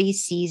Bobby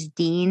sees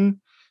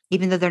Dean,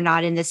 even though they're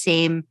not in the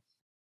same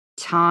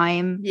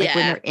time, like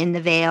when they're in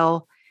the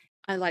veil.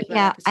 I like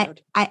that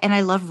episode.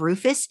 I love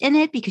Rufus in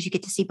it because you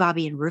get to see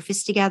Bobby and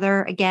Rufus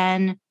together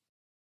again.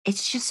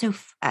 It's just so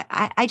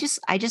I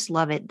just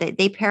love it.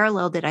 They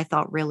paralleled it, I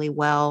thought, really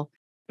well.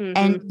 Mm-hmm.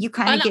 And you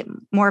kind of get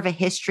more of a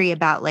history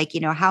about like,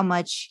 how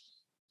much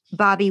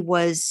Bobby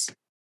was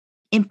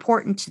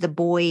important to the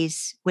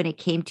boys when it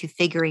came to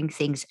figuring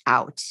things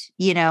out,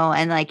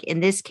 and like in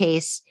this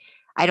case,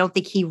 I don't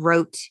think he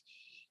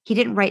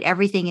didn't write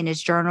everything in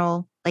his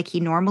journal like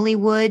he normally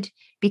would,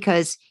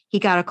 because he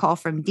got a call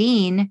from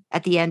Dean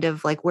at the end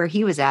of like where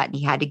he was at and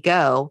he had to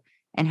go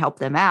and help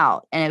them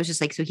out. And it was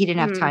just like, so he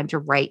didn't have time to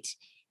write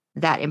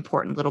that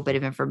important little bit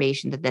of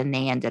information that then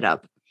they ended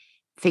up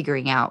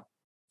figuring out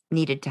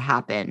needed to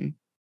happen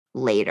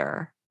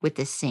later with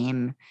the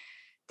same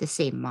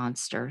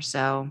monster.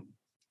 So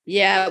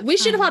yeah, we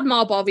should have had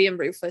more Bobby and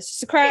Rufus.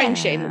 It's a crying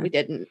shame that we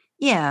didn't.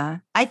 Yeah.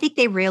 I think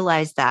they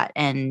realized that,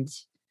 and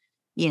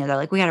they're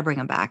like, we got to bring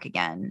them back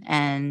again.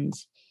 And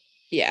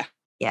yeah,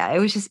 it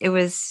was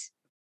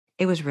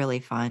really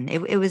fun. There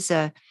were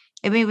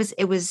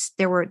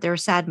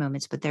sad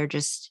moments, but they're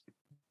just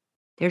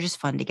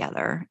fun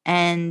together.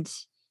 And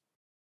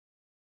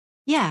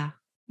yeah.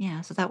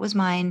 So that was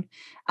mine.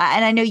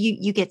 And I know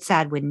you get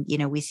sad when,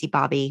 we see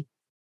Bobby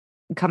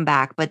come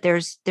back, but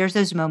there's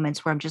those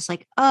moments where I'm just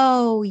like,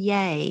 oh,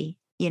 yay.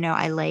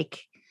 I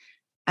like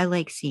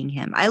seeing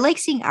him. I like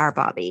seeing our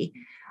Bobby.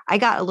 I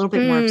got a little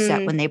bit more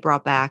upset when they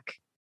brought back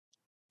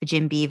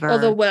Jim Beaver.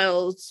 Other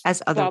worlds.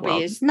 As other Bobby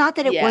worlds. is, Not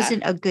that it yeah.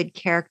 wasn't a good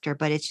character,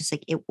 but it's just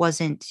like it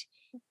wasn't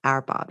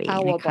our Bobby.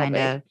 And Our it kind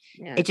of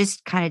Bobby. it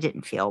just kind of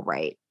didn't feel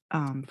right. For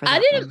that I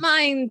didn't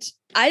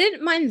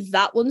one. mind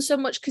that one so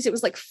much because it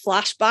was like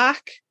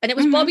flashback and it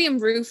was Mhm. Bobby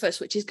and Rufus,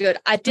 which is good.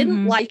 I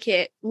didn't Mhm. like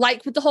it,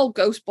 like with the whole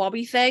Ghost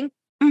Bobby thing.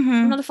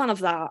 Mhm. I'm not a fan of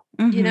that,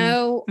 you Mhm.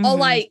 know? Or Mhm.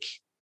 like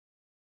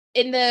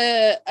in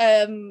the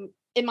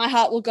In My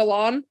Heart Will Go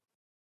On,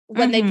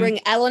 when they Mhm. bring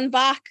Ellen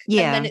back,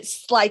 Yeah. and then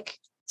it's like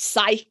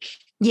psych.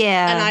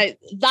 Yeah. And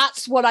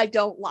that's what I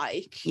don't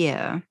like.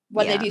 Yeah.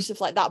 When Yeah. they do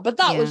stuff like that. But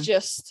that was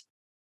just,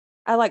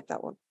 I like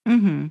that one.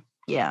 Mm-hmm.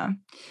 Yeah.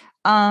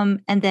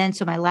 And then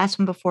so my last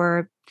one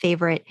before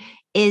favorite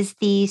is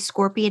the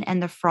Scorpion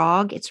and the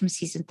Frog. It's from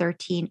season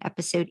 13,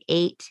 episode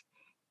 8.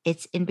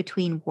 It's in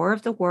between War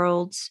of the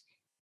Worlds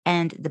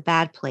and The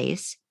Bad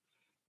Place.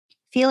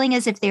 Feeling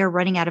as if they are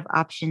running out of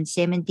options,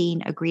 Sam and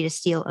Dean agree to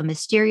steal a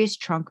mysterious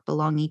trunk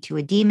belonging to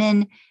a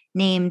demon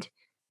named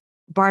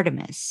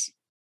Bartimus.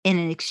 In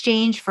an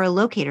exchange for a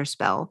locator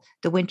spell,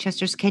 the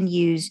Winchesters can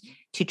use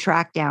to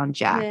track down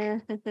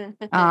Jack.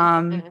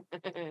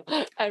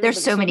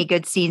 There's so many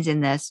good scenes in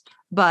this,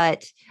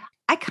 but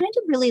I kind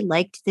of really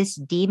liked this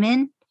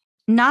demon.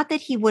 Not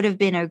that he would have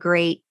been a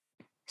great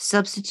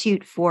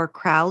substitute for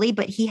Crowley,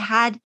 but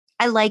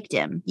I liked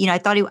him. You know, I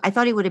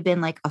thought he would have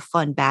been like a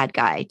fun bad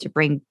guy to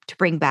bring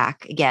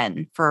back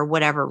again for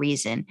whatever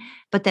reason.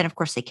 But then of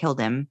course they killed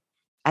him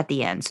at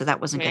the end, so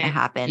that wasn't going to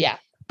happen. Yeah.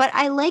 But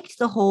I liked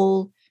the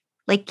whole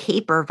like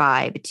caper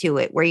vibe to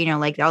it where, you know,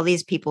 like all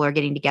these people are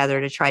getting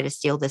together to try to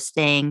steal this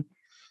thing.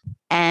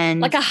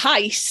 And like a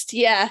heist,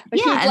 yeah.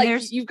 Yeah,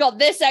 like you've got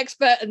this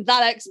expert and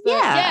that expert.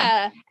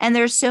 Yeah. And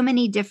there's so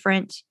many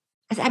different,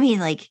 I mean,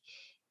 like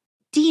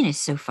Dean is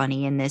so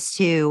funny in this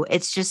too.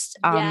 It's just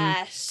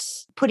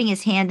yes. Putting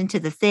his hand into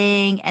the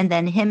thing and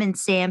then him and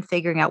Sam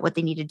figuring out what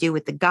they need to do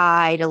with the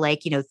guy to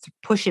like, you know,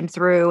 push him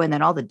through, and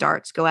then all the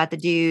darts go at the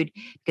dude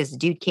because the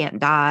dude can't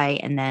die.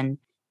 And then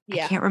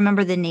I can't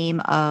remember the name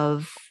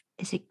of,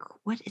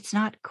 it's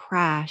not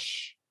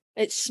Crash.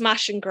 It's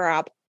Smash and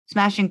Grab.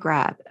 Smash and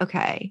Grab.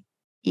 Okay.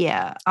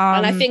 Yeah.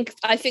 And I think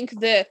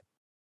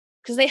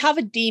because they have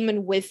a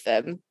demon with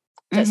them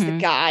that's the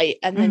guy,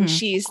 and then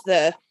she's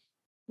the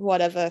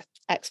whatever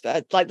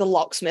expert, like the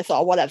locksmith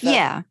or whatever.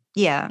 Yeah.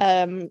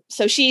 Yeah.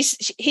 So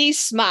he's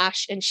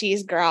Smash and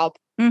she's Grab.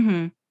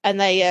 Mm-hmm. And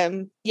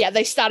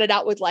they started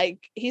out with like,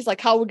 he's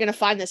like, how are we gonna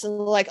find this? And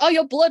they're like, oh,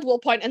 your blood will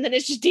point, and then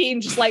it's just Dean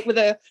just like with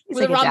a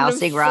like a random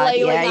dowsing rod.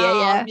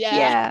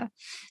 Yeah.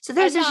 So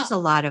there's just a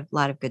lot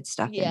of good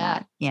stuff in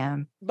that. Yeah.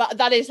 But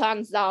that is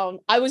hands down.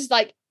 I was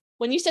like,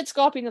 when you said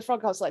Scorpion the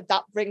Frog, I was like,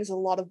 that rings a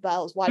lot of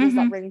bells. Why does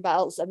that ring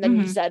bells? And then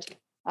you said,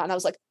 and I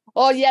was like,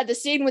 oh yeah, the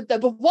scene with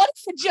but what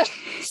if it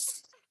just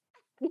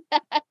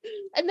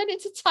and then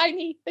it's a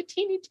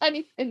teeny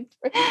tiny pin.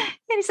 And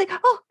he's like,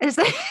 oh, it's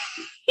like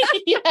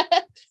yeah.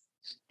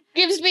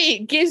 Gives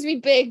me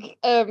big,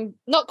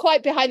 not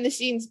quite behind the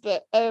scenes,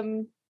 but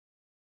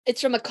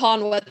it's from a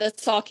con where they're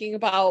talking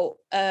about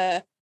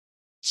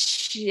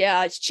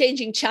it's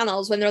changing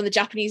channels when they're on the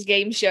Japanese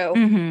game show,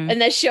 and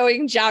they're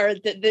showing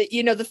Jared that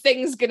the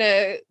thing's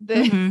gonna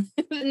the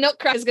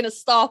nutcracker's gonna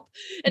stop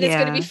and it's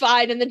gonna be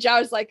fine, and then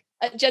Jared's like,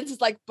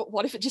 Jensen's like, but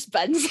what if it just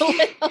bends a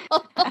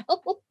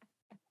little?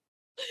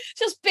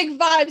 Just big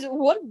vibes.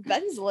 What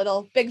bends a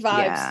little? Big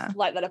vibes.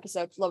 Like that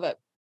episode. Love it.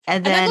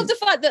 And I love the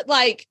fact that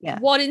like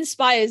what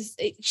inspires.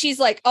 She's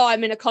like, "Oh,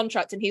 I'm in a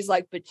contract," and he's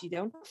like, "But you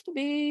don't have to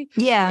be.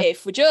 Yeah,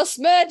 if we just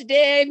murdered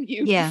him,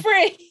 you'd be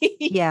free."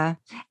 Yeah,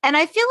 and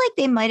I feel like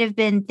they might have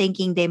been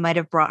thinking they might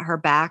have brought her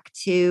back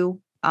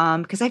too.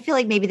 Because I feel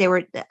like maybe they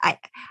were. I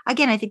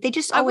think they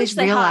just always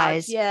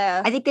realize.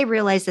 Yeah, I think they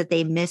realized that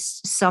they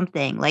missed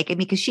something. Like, I mean,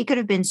 because she could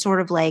have been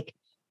sort of like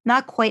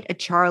not quite a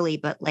Charlie,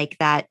 but like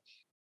that.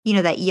 You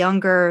know, that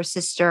younger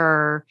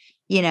sister,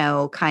 you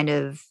know, kind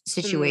of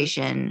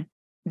situation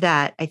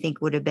that I think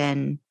would have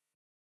been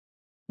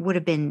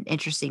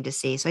interesting to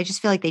see. So I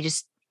just feel like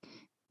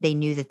they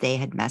knew that they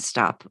had messed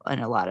up on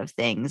a lot of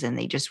things, and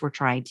they just were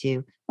trying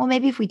to, well,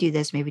 maybe if we do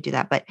this, maybe do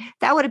that. But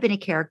that would have been a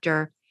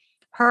character,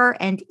 her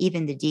and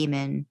even the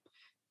demon,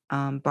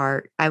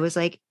 Bart. I was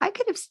like,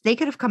 they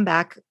could have come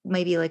back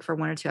maybe like for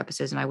 1 or 2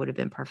 episodes and I would have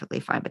been perfectly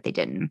fine, but they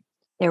didn't.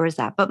 There was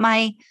that. But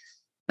my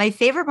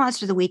favorite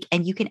monster of the week,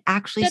 and you can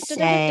actually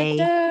say,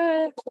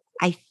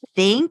 I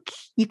think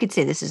you could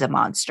say this is a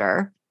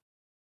monster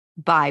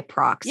by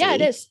proxy. Yeah,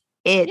 it is.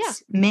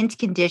 It's Mint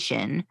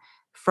Condition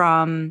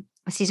from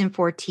season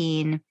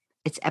 14.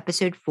 It's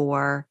episode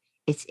 4.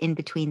 It's In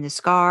Between the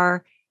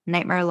Scar,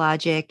 Nightmare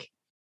Logic.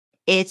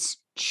 It's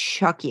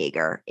Chuck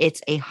Yaeger.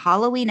 It's a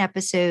Halloween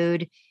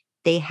episode.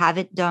 They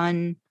haven't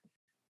done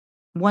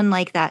one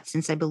like that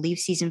since I believe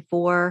season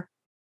 4,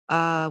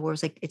 where it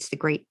was like, it's the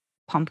Great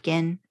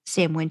Pumpkin,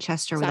 Sam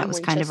Winchester, where that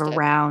was kind of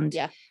around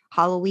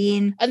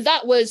Halloween. And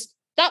that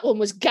one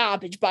was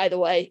garbage, by the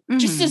way.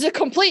 Just as a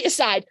complete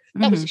aside,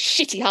 that was a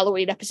shitty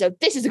Halloween episode.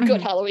 This is a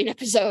good Halloween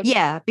episode.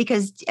 Yeah,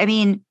 because I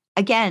mean,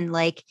 again,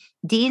 like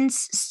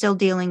Dean's still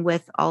dealing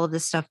with all of the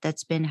stuff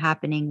that's been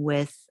happening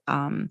with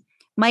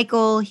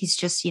Michael, he's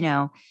just, he's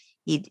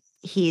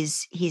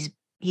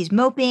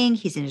moping.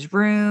 He's in his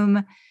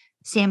room.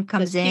 Sam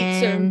comes There's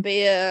pizza and in.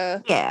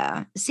 beer.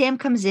 Yeah. Sam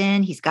comes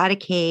in. He's got a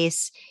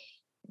case.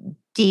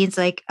 Dean's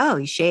like, oh,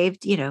 you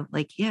shaved,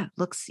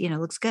 looks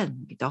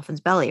good.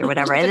 Dolphin's belly or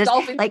whatever. And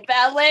Dolphin's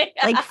belly.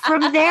 like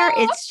from there,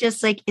 it's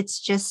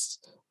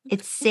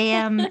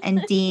Sam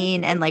and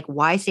Dean, and like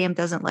why Sam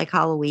doesn't like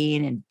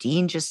Halloween, and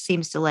Dean just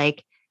seems to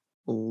like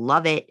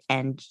love it.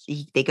 And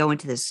they go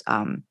into this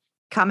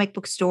comic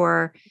book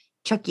store,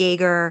 Chuck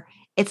Yeager.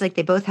 It's like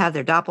they both have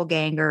their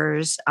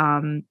doppelgangers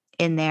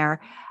in there.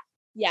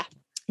 Yeah.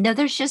 No,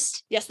 there's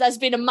just there's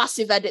been a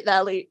massive edit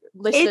there,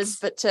 listeners,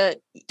 but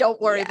don't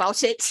worry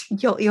about it.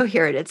 You'll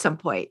hear it at some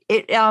point.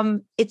 It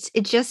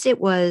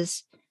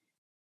was,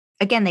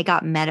 again, they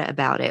got meta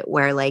about it,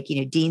 where like,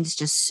 Dean's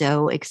just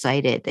so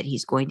excited that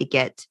he's going to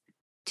get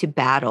to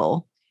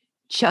battle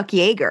Chuck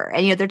Yeager,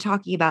 and they're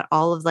talking about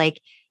all of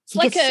like it's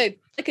like a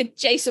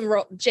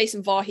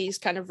Jason Voorhees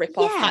kind of rip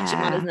off Hatchet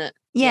Man, isn't it?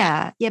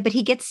 Yeah, but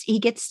he gets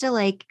to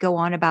like go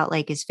on about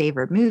like his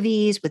favorite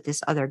movies with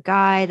this other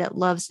guy that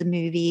loves the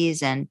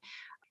movies. And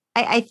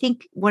I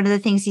think one of the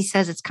things he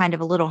says, it's kind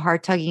of a little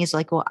heart tugging, is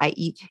like, well,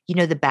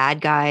 the bad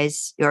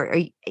guys, or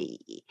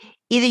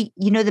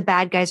either the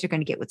bad guys are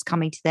going to get what's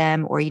coming to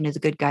them, or the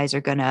good guys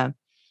are going to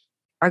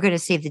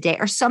save the day,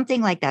 or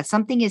something like that.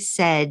 Something is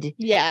said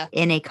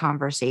in a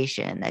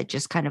conversation that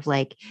just kind of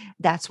like,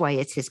 that's why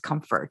it's his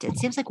comfort. It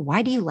seems like,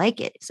 why do you like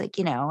it? It's like,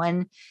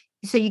 and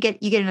so you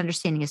get an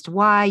understanding as to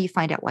why. You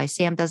find out why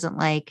Sam doesn't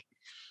like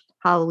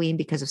Halloween,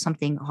 because of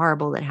something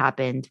horrible that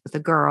happened with a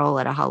girl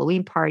at a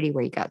Halloween party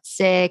where he got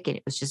sick, and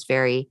it was just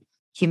very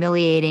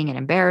humiliating and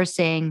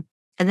embarrassing.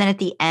 And then at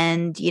the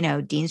end,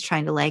 Dean's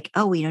trying to like,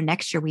 oh,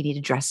 next year we need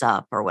to dress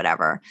up or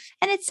whatever.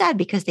 And it's sad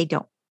because they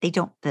don't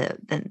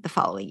the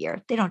following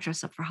year. They don't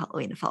dress up for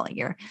Halloween the following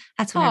year.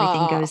 That's when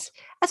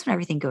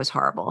everything goes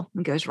horrible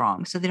and goes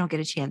wrong. So they don't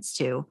get a chance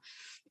to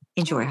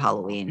enjoy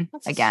Halloween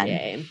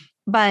again.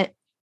 But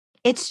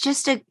it's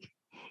just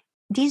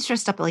Dean's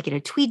dressed up like in a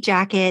tweed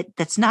jacket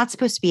that's not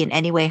supposed to be in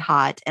any way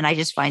hot. And I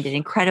just find it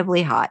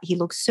incredibly hot. He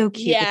looks so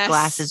cute with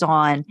glasses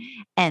on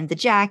and the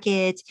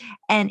jacket.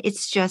 And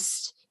it's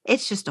just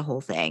a whole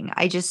thing.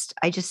 I just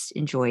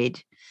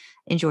enjoyed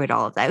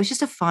all of that. It was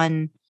just a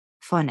fun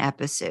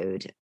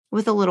episode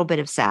with a little bit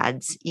of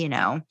sads,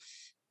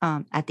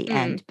 at the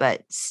end,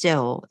 but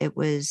still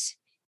it's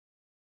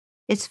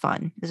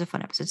fun. It was a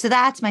fun episode. So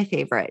that's my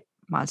favorite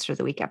Monster of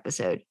the Week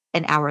episode.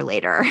 An hour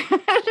later.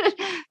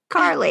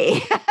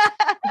 Carly,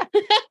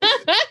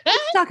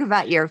 let's talk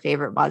about your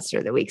favorite Monster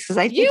of the Week, because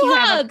I think you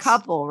have a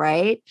couple,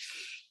 right?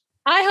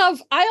 I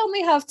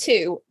only have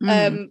two,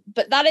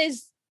 but that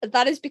is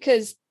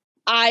because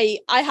I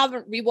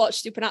haven't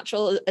rewatched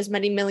Supernatural as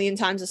many million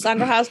times as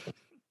Sandra has,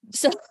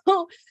 so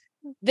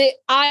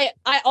I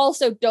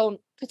also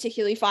don't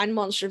particularly find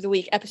Monster of the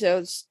Week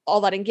episodes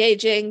all that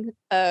engaging,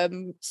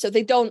 so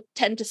they don't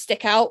tend to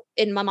stick out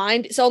in my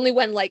mind. It's only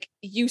when like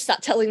you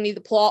start telling me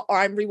the plot, or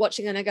I'm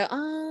rewatching and I go,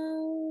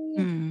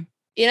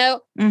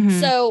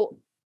 So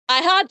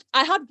I had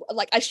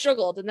like, I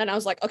struggled, and then I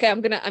was like, okay,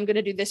 I'm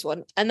gonna do this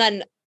one, and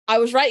then I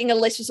was writing a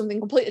list for something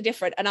completely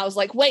different, and I was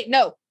like, wait,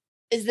 no,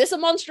 is this a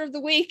Monster of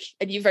the Week?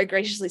 And you very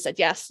graciously said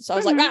yes, so I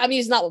was like, right, I'm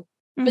using that one.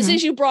 But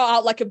since you brought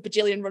out like a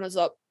bajillion runners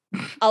up,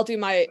 I'll do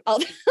my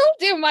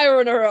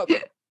runner up.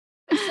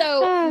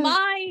 So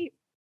my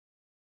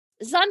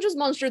Sandra's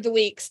Monster of the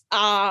Weeks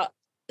are,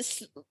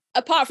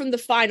 apart from the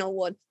final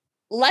one,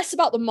 less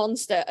about the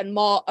monster and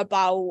more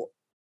about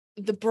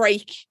the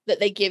break that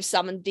they give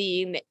Sam and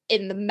Dean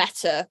in the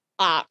meta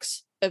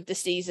arcs of the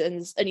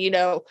seasons. And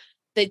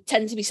they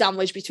tend to be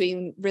sandwiched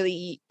between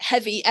really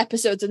heavy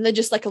episodes and then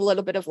just like a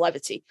little bit of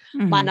levity.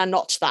 Mine are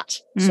not that.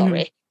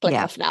 Sorry, click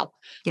off now.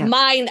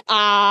 Mine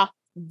are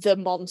the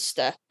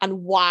monster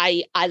and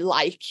why I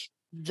like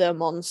the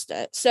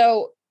monster.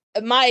 So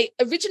my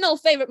original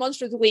favorite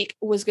Monster of the Week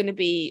was going to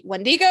be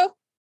Wendigo,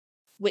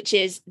 which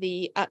is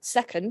the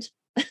second.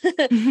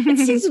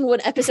 It's season 1,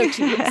 episode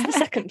 2. It's the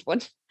second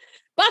one.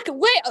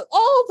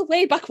 All the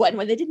way back when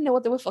they didn't know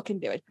what they were fucking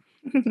doing.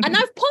 And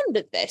I've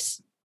pondered this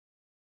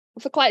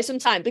for quite some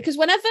time, because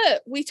whenever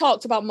we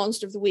talked about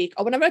Monster of the Week,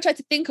 or whenever I tried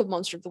to think of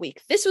Monster of the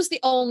Week, this was the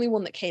only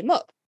one that came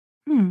up.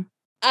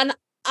 And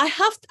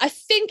I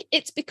think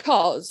it's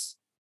because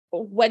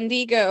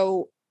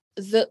Wendigo,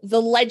 the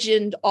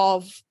legend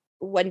of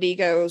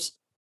Wendigos,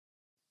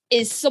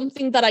 is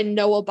something that I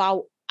know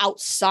about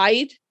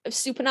outside of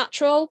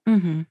Supernatural.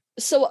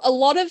 So a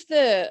lot of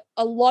the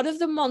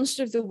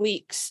Monster of the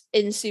Weeks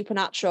in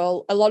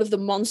Supernatural, a lot of the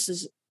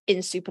monsters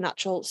in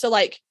Supernatural, so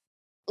like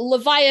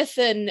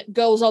Leviathan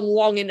goes on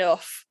long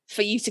enough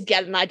for you to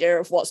get an idea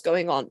of what's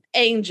going on.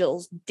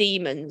 Angels,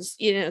 demons,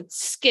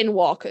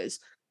 skinwalkers,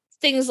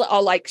 things that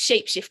are like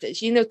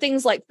shapeshifters,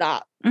 things like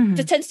that.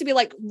 There tends to be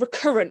like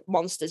recurrent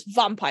monsters,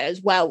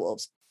 vampires,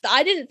 werewolves, that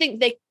I didn't think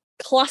they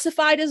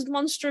classified as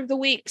Monster of the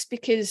Weeks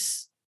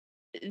because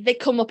they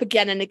come up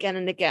again and again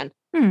and again.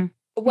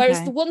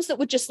 Whereas the ones that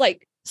were just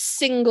like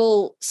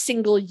single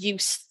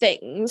use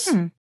things,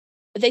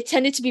 they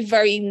tended to be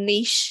very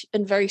niche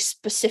and very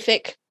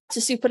specific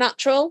to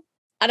Supernatural.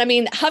 And I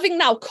mean, having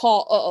now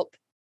caught up,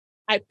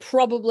 I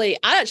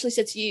actually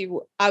said to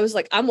you, I was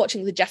like, I'm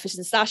watching the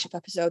Jefferson Starship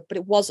episode, but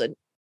it wasn't.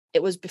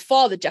 It was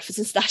before the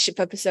Jefferson Starship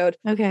episode.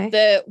 Okay.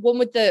 The one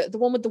with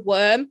the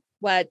worm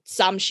where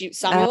Sam shoots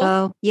Samuel.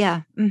 Oh,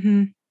 yeah.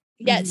 Mm-hmm.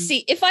 Yeah, Mm-hmm.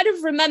 see, if I'd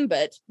have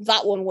remembered,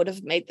 that one would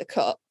have made the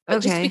cut. But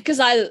Okay. just because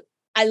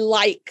I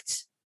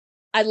liked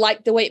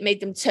the way it made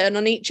them turn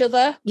on each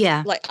other.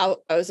 Yeah. Like I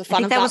was a I fan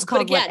think of that was But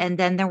called again, what? And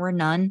Then There Were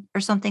None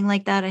or something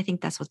like that. I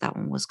think that's what that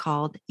one was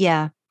called.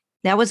 Yeah.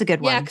 That was a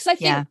good one. yeah, because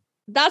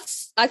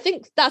I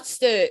think that's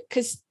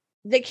because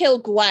they kill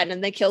Gwen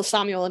and they kill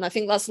Samuel, and I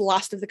think that's the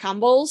last of the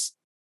Campbells.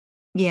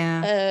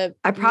 Yeah.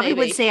 I probably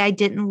would maybe. say I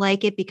didn't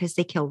like it because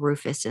they kill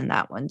Rufus in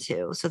that one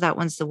too. So that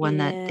one's the one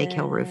that they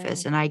kill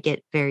Rufus, and I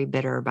get very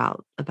bitter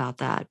about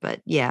that.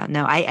 But yeah,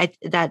 no, I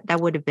that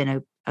would have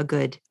been a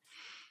good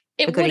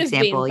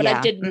example. But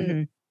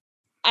yeah.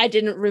 I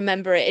didn't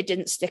remember it. It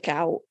didn't stick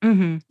out.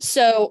 Mm-hmm.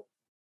 So,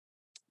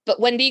 but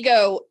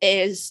Wendigo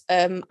is,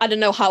 I don't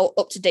know how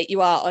up to date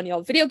you are on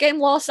your video game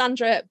lore,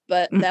 Sandra,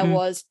 but there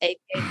was a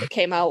game that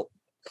came out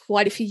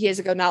quite a few years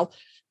ago now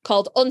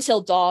called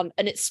Until Dawn,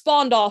 and it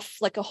spawned off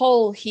like a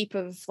whole heap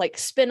of like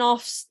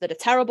spin-offs that are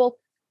terrible.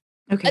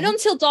 Okay. And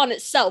Until Dawn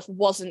itself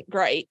wasn't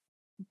great,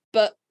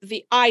 but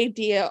the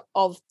idea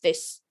of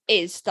this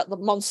is that the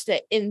monster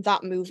in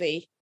that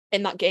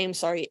game,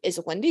 is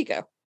a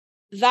Wendigo.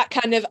 That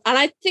kind of, and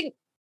I think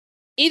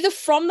either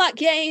from that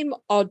game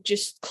or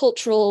just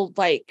cultural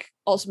like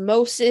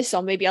osmosis,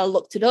 or maybe I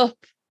looked it up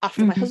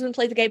after my husband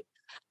played the game,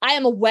 I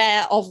am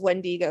aware of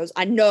Wendigos.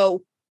 I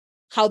know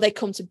how they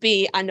come to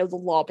be. I know the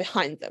lore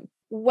behind them.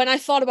 When I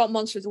thought about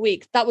Monster of the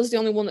Week, that was the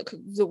only one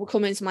that would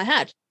come into my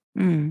head.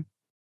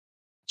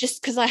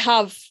 Just because I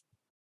have,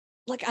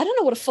 like, I don't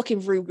know what a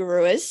fucking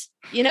Rugarus is.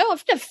 You know,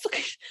 I've never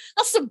fucking,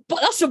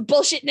 that's a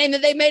bullshit name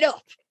that they made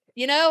up.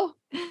 You know,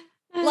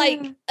 like,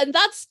 and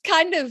that's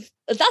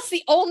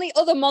the only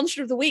other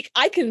Monster of the Week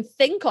I can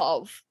think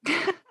of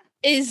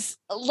is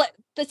like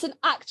that's an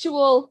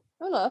actual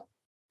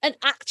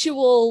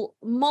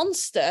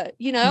monster.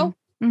 You know.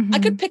 I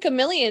could pick a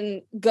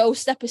million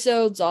ghost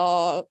episodes,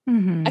 or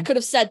I could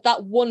have said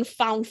that one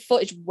found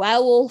footage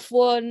werewolf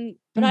one,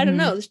 but I don't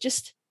know. It's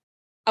just,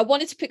 I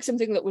wanted to pick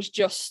something that was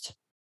just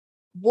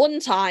one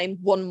time,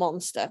 one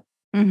monster.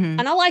 And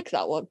I like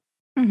that one.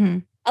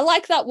 I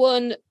like that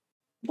one.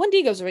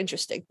 Wendigos are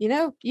interesting, you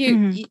know?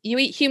 You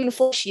eat human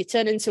flesh, you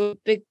turn into a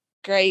big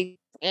grey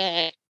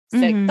thing.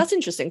 That's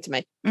interesting to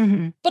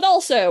me. But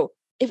also,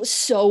 it was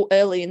so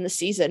early in the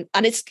season,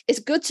 and it's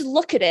good to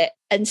look at it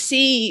and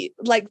see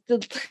like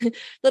the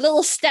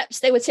little steps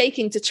they were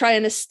taking to try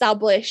and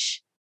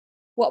establish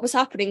what was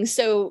happening.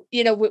 So,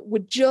 you know, we're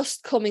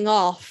just coming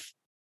off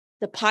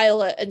the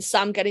pilot and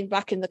Sam getting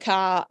back in the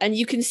car, and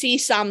you can see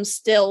Sam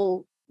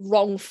still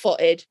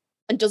wrong-footed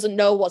and doesn't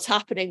know what's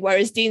happening,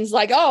 whereas Dean's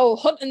like, oh,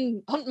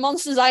 hunting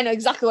monsters, I know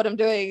exactly what I'm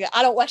doing.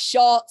 I don't wear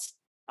shorts.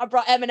 I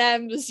brought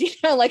M&Ms, you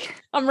know,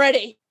 like, I'm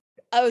ready.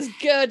 I was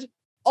good.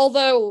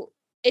 Although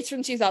it's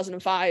from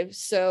 2005,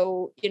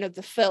 so, you know,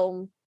 the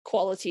film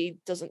quality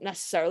doesn't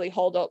necessarily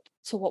hold up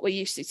to what we're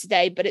used to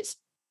today, but it's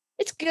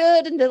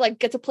good, and they like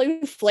get to play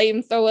with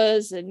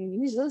flamethrowers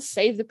and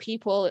save the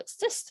people. It's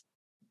just,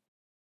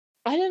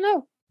 I don't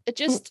know.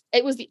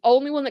 It was the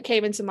only one that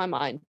came into my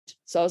mind.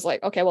 So I was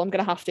like, okay, well, I'm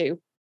gonna have to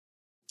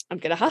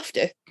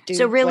do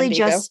so really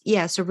Wendigo.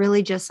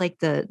 just like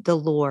the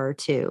lore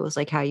too. It was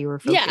like how you were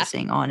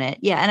focusing on it.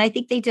 Yeah. And I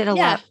think they did a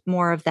lot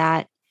more of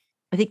that.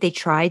 I think they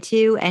tried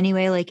to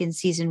anyway, like in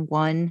season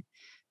 1,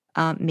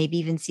 maybe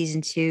even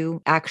season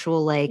 2,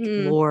 actual like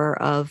lore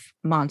of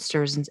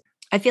monsters. And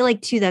I feel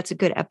like too, that's a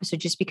good episode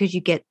just because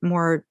you get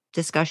more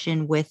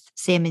discussion with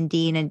Sam and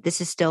Dean. And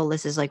this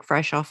is like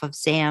fresh off of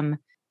Sam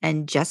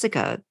and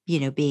Jessica, you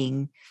know,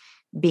 being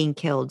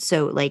killed.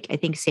 So like, I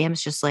think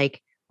Sam's just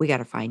like, we got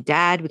to find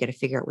Dad. We got to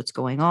figure out what's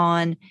going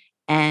on.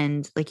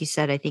 And like you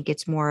said, I think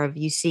it's more of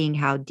you seeing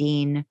how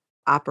Dean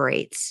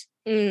operates,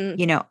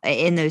 you know,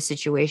 in those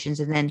situations.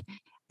 And then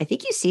I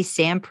think you see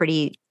Sam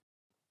pretty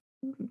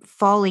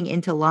falling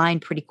into line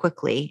pretty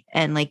quickly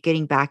and like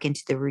getting back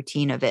into the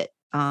routine of it.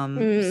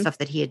 Stuff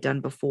that he had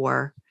done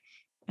before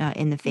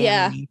in the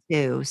family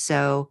too.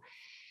 So,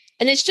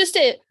 and it's just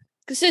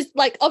because it's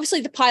like,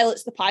 obviously the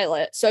pilot's the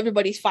pilot, so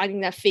everybody's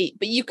finding their feet,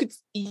 but you've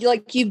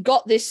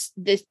got the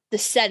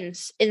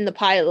sense in the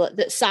pilot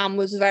that Sam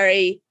was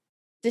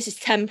this is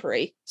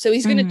temporary, so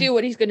he's going to do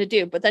what he's going to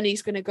do, but then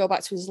he's going to go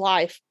back to his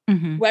life.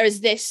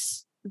 Whereas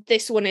this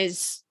one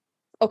is,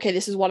 okay,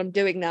 this is what I'm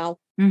doing now.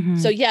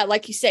 So yeah,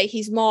 like you say,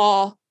 he's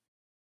more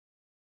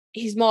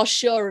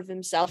sure of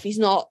himself. He's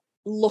not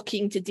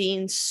looking to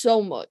Dean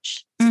so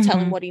much to tell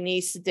him what he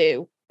needs to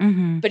do,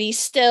 but he's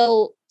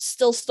still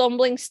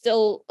stumbling,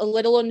 still a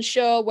little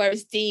unsure,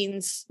 whereas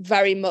Dean's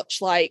very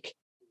much like,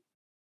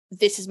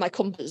 this is my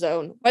comfort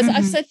zone.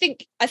 Whereas I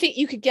think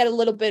you could get a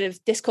little bit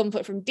of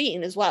discomfort from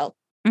Dean as well.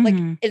 Like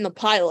in the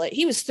pilot,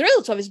 he was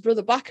thrilled to have his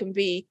brother back and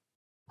be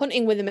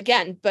hunting with him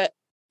again, but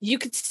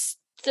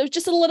there was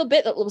just a little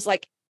bit that was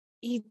like,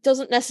 he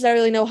doesn't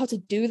necessarily know how to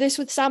do this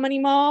with Sam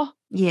anymore.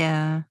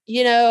 Yeah.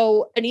 You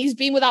know, and he's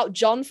been without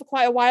John for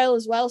quite a while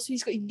as well, so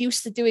he's got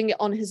used to doing it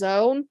on his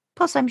own.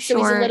 Plus, I'm So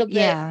he's a sure, little bit,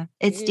 yeah,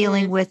 it's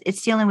dealing with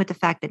the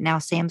fact that now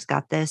Sam's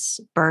got this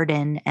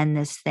burden and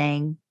this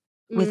thing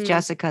with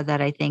Jessica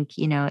that I think,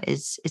 you know,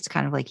 it's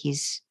kind of like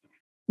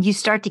you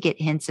start to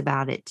get hints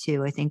about it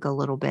too, I think a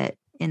little bit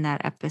in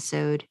that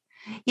episode.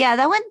 Yeah,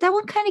 that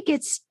one kind of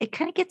gets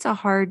a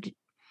hard,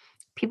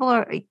 people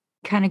are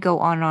kind of go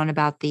on and on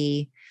about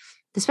the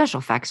special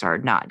effects are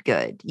not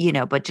good, you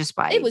know, but just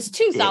by it was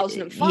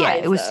 2005. Yeah,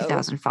 it was though,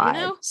 2005.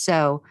 You know?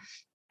 So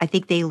I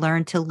think they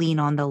learned to lean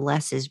on the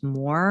less is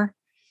more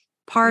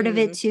part of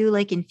it too.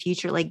 Like in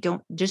future, like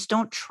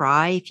don't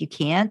try if you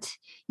can't,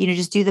 you know,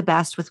 just do the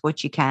best with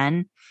what you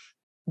can,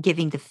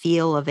 giving the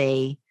feel of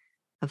a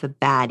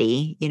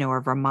baddie, you know, or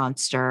of a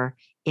monster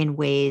in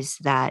ways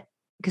that,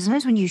 because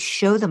sometimes when you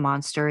show the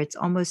monster, it's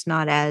almost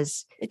not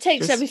as, it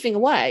takes everything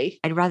away.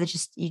 I'd rather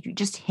you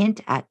just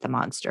hint at the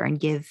monster and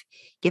give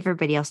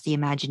everybody else the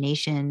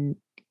imagination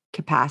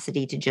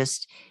capacity to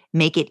just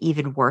make it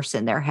even worse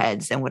in their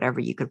heads than whatever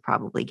you could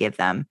probably give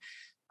them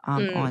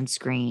on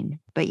screen.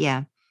 But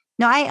yeah,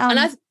 no,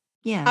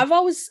 I'm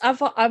always,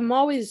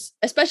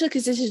 especially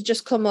because this has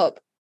just come up.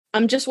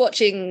 I'm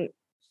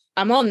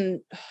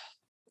on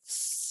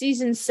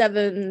season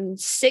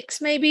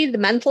 6, maybe, The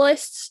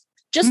Mentalists.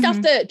 Just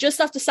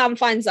after Sam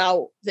finds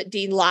out that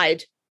Dean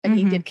lied and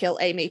he did kill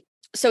Amy.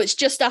 So it's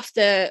just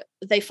after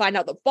they find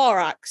out that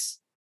Borax,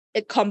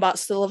 it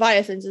combats the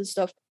Leviathans and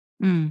stuff.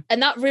 And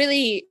that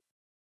really,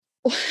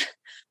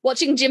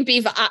 watching Jim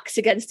Beaver act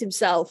against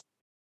himself,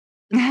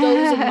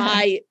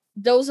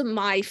 those are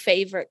my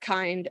favorite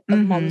kind of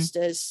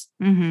monsters,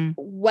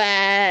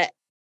 where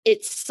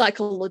it's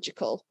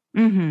psychological.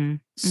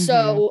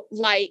 So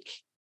like,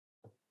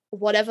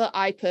 whatever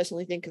I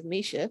personally think of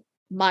Misha,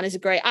 man is a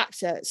great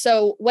actor.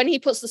 So when he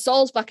puts the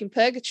souls back in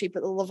purgatory,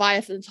 but the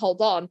Leviathans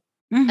hold on,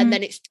 and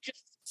then it's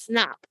just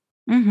snap,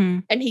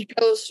 and he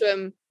goes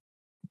from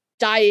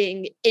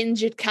dying,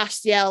 injured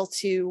Castiel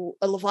to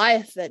a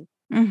Leviathan,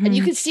 and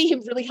you can see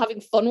him really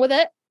having fun with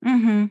it.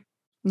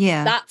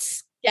 Yeah,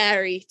 that's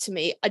scary to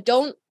me. I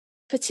don't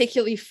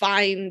particularly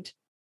find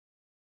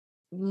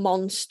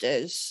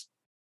monsters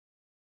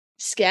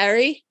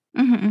scary,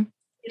 you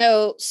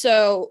know,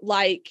 so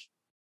like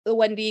the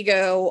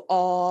Wendigo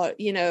or,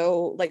 you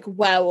know, like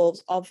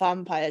werewolves or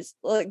vampires,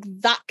 like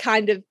that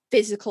kind of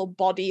physical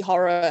body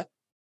horror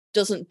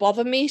doesn't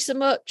bother me so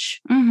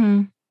much.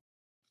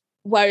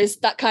 Whereas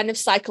that kind of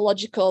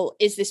psychological,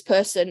 is this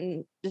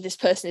person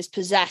is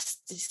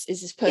possessed, is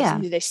this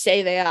person who they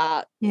say they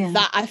are,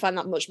 that I find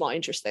that much more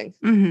interesting.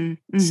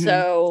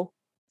 So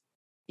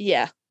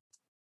yeah,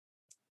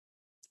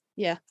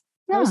 that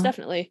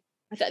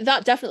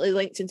definitely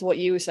linked into what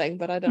you were saying,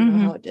 but I don't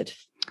know how it did.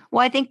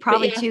 Well, I think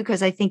probably too,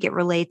 because I think it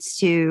relates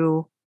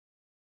to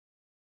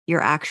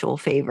your actual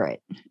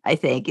favorite. I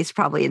think is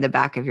probably in the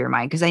back of your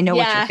mind, because I know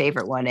what your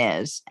favorite one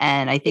is,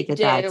 and I think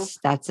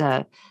that's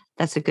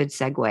a good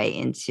segue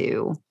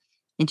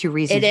into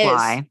reasons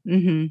why.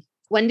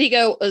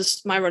 Wendigo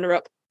is my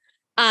runner-up,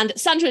 and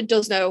Sandra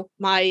does know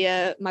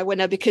my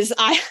winner, because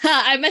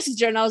I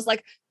messaged her and I was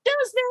like,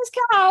 "Does this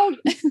count?"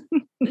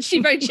 She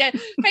very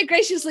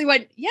graciously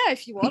went, "Yeah,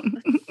 if you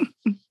want."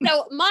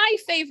 So my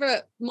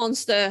favorite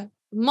monster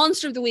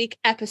of the week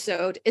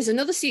episode is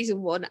another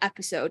season 1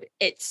 episode.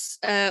 It's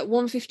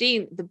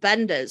 115, The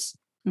Benders.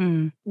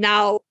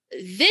 Now,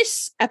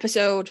 this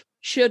episode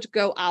should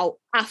go out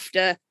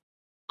after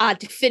our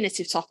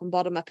definitive top and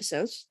bottom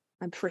episodes,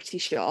 I'm pretty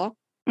sure.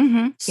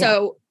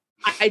 So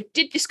I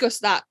did discuss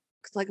that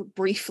like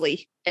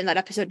briefly in that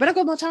episode, but I've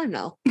got more time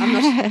now.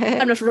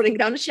 I'm not running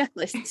down a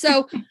checklist.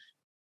 So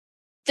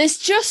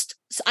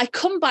I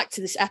come back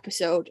to this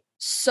episode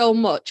so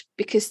much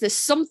because there's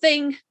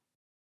something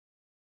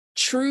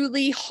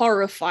truly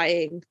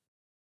horrifying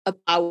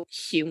about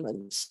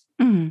humans.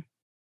 And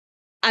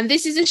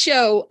this is a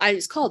show, and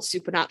it's called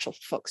Supernatural,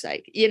 for fuck's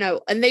sake, you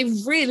know, and they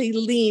really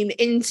lean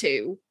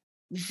into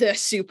the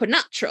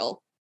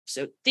supernatural.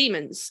 So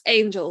demons,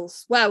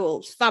 angels,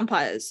 werewolves,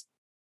 vampires,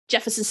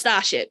 Jefferson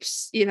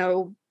starships, you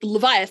know,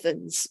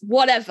 Leviathans,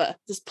 whatever.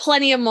 There's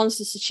plenty of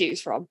monsters to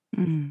choose from.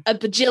 A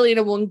bajillion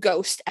and one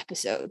ghost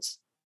episodes.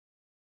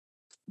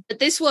 But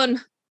this one,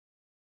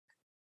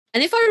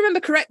 and if I remember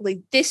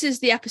correctly, this is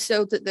the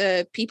episode that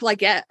the people I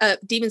get,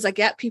 demons I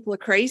get, people are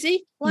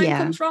crazy line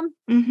comes from.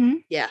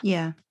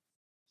 Yeah.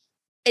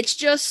 It's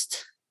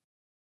just,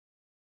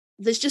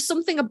 there's just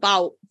something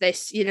about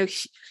this, you know,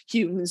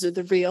 humans are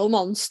the real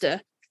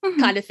monster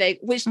kind of thing,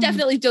 which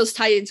definitely does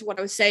tie into what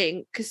I was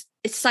saying, because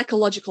it's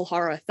psychological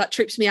horror that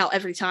trips me out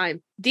every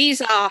time.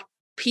 These are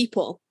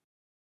people.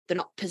 They're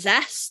not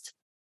possessed.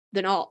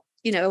 They're not,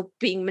 you know,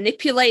 being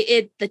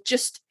manipulated. They're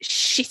just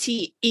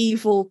shitty,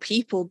 evil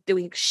people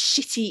doing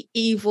shitty,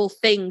 evil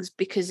things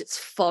because it's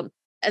fun.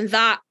 And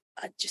that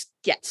just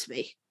gets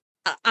me.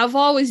 I've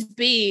always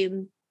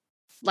been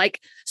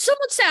like, some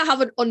would say I have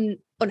an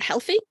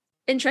unhealthy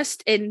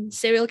interest in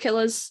serial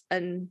killers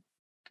and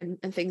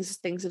and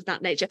things of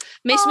that nature.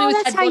 Miss me with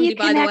that's Ted how Bundy,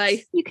 by the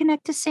way. you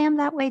connect to Sam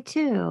that way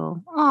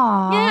too.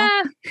 Aw.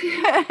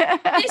 Yeah.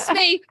 Miss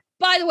me.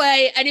 By the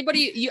way,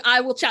 anybody,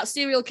 I will chat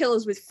serial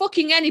killers with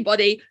fucking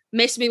anybody.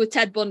 Miss me with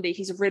Ted Bundy.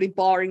 He's a really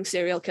boring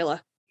serial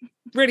killer.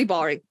 Really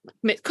boring.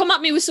 Come at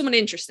me with someone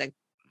interesting,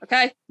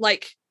 okay?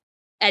 Like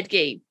Ed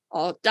Gein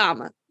or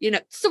Dahmer. You know,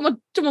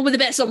 someone with a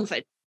bit of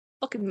something.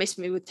 Fucking miss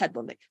me with Ted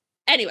Bundy.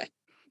 Anyway,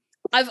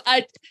 I've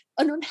an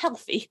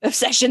unhealthy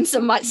obsession,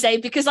 some might say,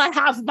 because I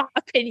have that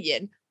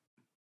opinion.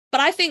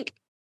 But I think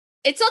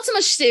it's not so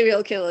much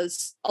serial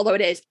killers, although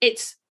it is.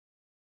 It's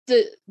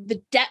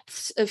the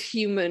depths of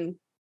human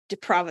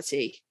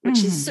depravity,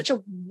 which is such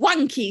a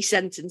wanky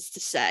sentence to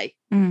say.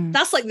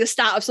 That's like the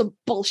start of some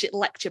bullshit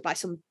lecture by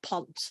some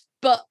pont.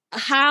 But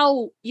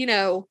how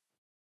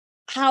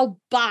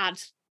bad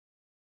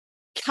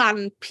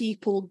can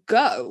people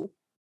go?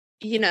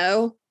 You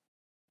know,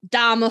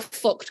 Dahmer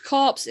fucked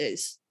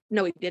corpses.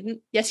 No, he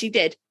didn't. Yes, he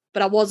did.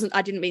 But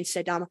I didn't mean to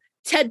say Dahmer.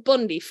 Ted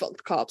Bundy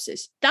fucked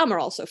corpses. Dahmer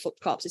also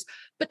fucked corpses.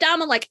 But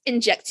Dahmer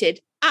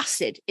injected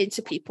acid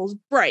into people's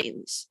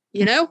brains,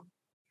 you know?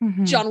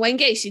 Mm-hmm. John Wayne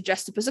Gacy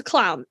dressed up as a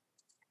clown.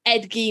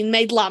 Ed Gein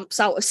made lamps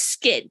out of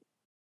skin.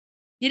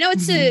 You know,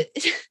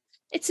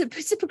 it's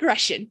a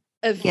progression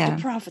of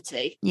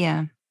depravity.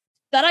 Yeah.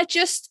 That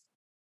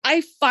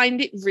I find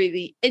it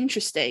really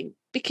interesting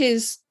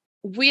because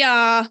we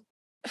are,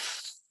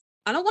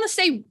 I don't want to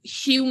say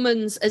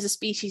humans as a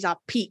species are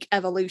peak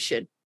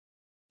evolution,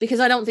 because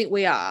I don't think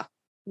we are.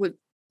 We're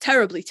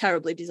terribly,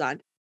 terribly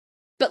designed.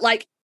 But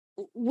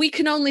we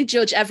can only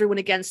judge everyone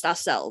against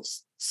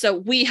ourselves. So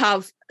we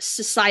have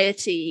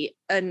society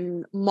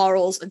and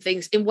morals and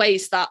things in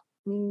ways that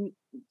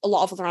a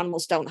lot of other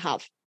animals don't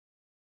have.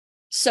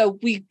 So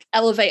we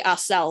elevate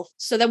ourselves.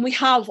 So then we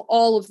have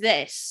all of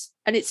this.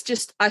 And it's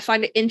just, I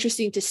find it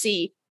interesting to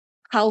see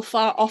how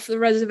far off the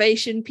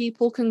reservation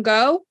people can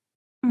go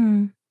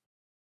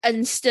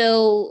and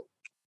still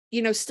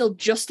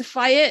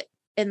justify it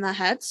in their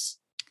heads.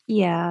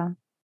 Yeah.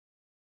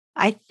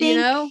 I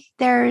think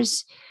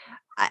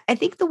I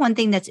think the one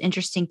thing that's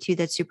interesting too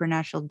that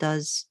Supernatural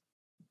does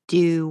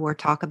do or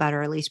talk about,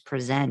 or at least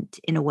present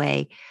in a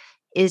way,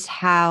 is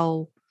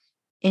how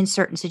in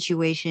certain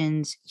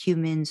situations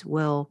humans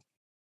will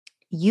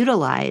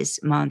utilize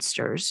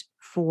monsters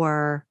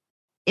for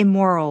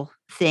immoral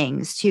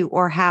things too,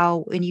 or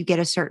how when you get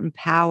a certain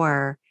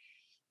power,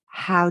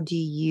 how do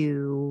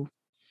you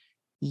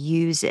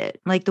use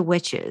it? Like the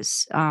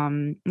witches.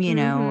 There's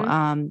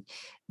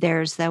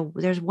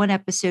one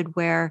episode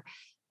where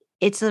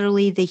it's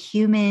literally the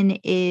human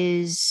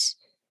is,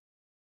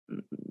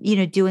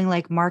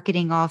 doing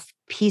marketing off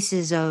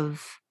pieces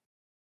of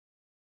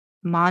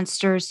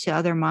monsters to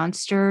other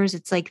monsters.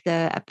 It's like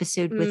the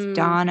episode with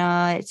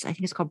Donna. I think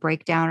it's called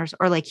Breakdown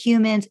or like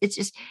humans.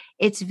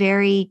 It's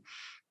very,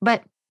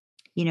 but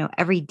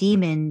every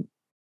demon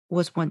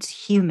was once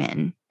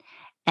human.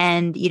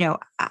 And,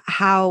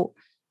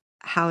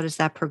 how does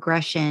that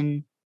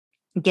progression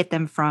get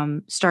them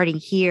from starting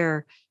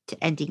here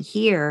to ending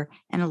here?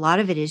 And a lot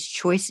of it is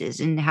choices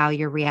and how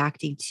you're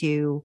reacting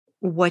to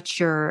what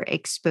you're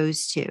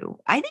exposed to.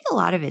 I think a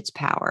lot of it's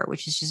power,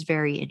 which is just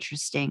very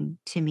interesting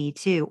to me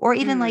too. Or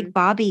even like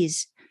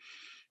Bobby's,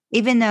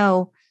 even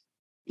though,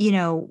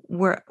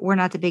 we're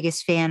not the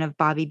biggest fan of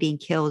Bobby being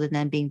killed and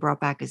then being brought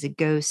back as a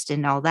ghost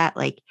and all that.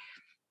 Like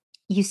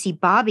you see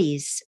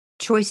Bobby's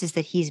choices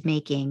that he's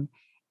making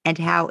and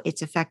how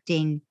it's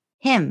affecting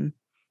him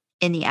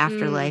in the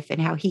afterlife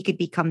and how he could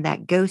become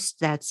that ghost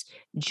that's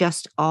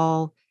just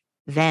all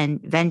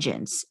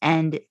vengeance.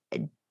 And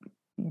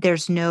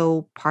there's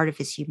no part of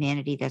his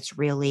humanity that's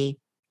really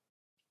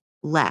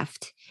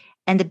left.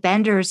 And the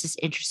Benders is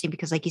interesting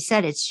because, like you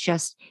said,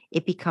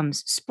 it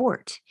becomes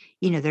sport.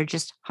 They're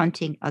just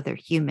hunting other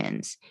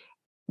humans.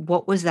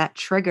 What was that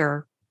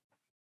trigger,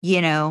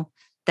 that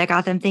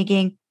got them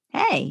thinking,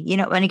 hey,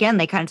 and again,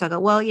 they kind of talk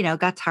about, well,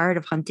 got tired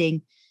of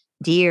hunting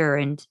deer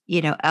and,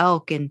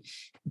 elk and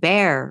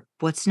bear.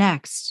 What's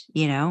next?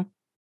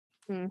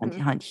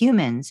 Hunt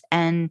humans.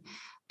 And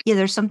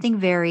there's something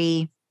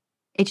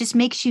it just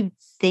makes you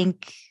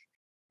think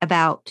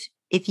about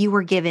if you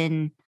were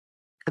given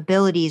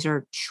abilities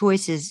or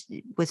choices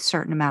with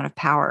certain amount of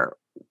power,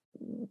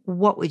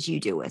 what would you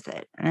do with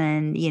it?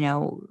 And,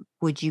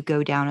 would you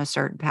go down a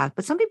certain path?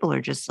 But some people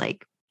are just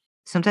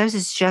sometimes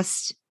it's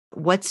just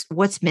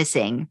what's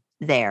missing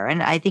there.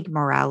 And I think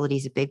morality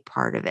is a big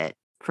part of it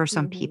for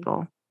some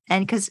people.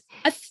 And because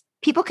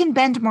people can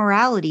bend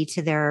morality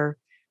to their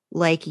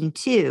liking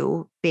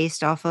too,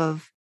 based off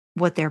of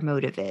what their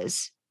motive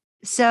is.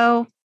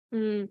 So,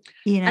 and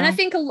I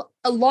think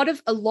a lot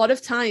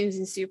of times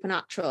in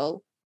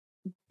Supernatural,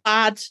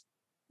 bad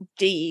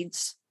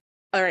deeds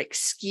are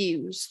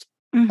excused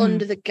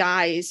under the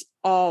guise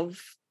of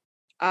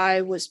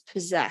I was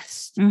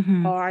possessed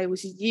or I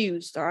was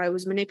used or I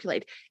was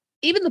manipulated.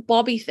 Even the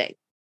Bobby thing.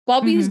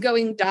 Bobby's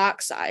going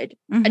dark side.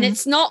 And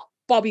it's not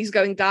Bobby's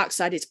going dark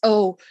side. It's,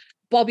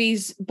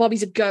 Bobby's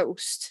a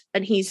ghost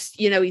and he's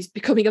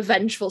becoming a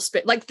vengeful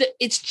spirit.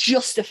 It's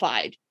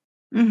justified.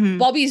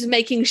 Bobby's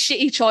making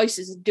shitty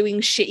choices and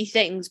doing shitty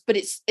things, but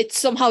it's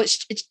somehow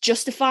it's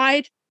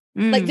justified.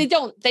 Like they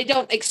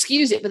don't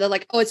excuse it, but they're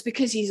like, oh, it's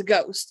because he's a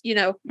ghost, you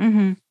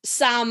know.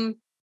 Sam,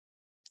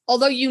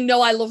 although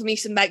I love me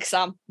some Meg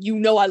Sam,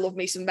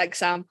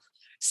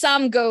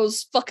 Sam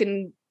goes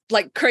fucking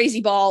like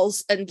crazy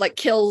balls and like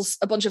kills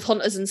a bunch of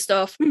hunters and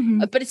stuff,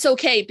 but it's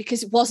okay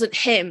because it wasn't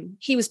him.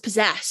 He was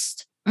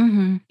possessed,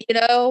 you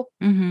know.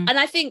 And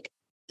I think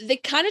they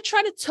kind of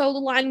try to toe the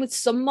line with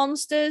some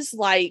monsters,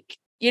 like,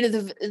 you know,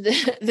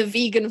 the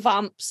vegan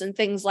vamps and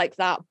things like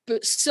that.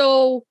 But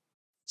so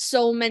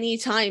many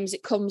times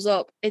it comes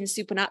up in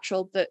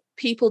Supernatural that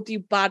people do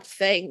bad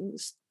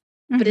things,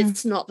 but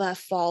it's not their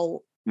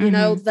fault. You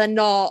know, they're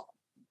not.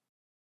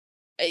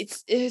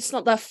 It's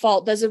not their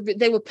fault.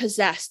 They were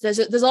possessed.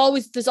 There's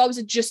always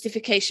a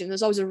justification.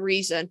 There's always a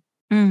reason.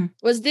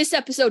 Whereas this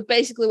episode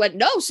basically went,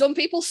 no, some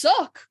people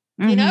suck.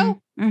 You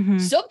know,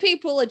 some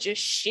people are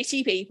just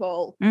shitty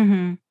people.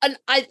 And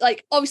I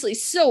like, obviously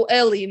so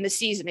early in the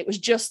season, it was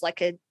just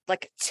like a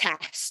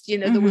test, you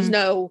know, there was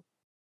no,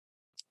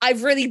 I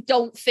really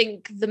don't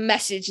think the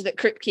message that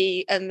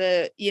Kripke and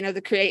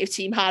the creative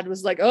team had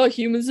was like, oh,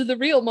 humans are the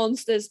real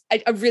monsters.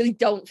 I really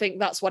don't think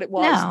that's what it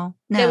was. No.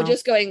 They were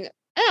just going,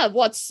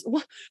 what's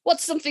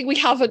something we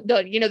haven't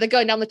done? You know, they're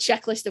going down the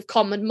checklist of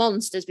common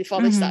monsters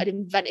before they started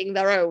inventing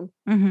their own.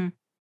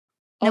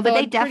 No, but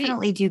they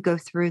definitely do go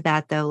through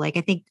that though. Like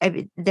I think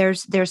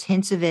there's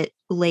hints of it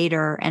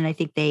later, and I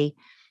think they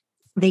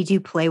do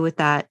play with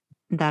that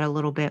a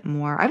little bit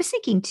more. I was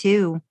thinking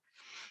too,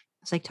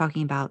 it's like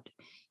talking about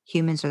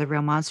humans are the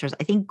real monsters.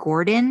 I think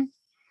Gordon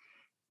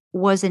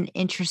was an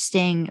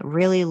interesting,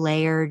 really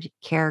layered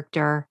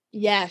character.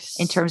 Yes.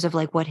 In terms of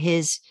like what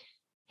his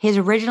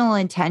original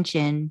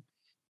intention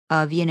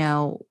of, you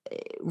know,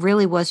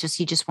 really was just,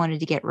 he just wanted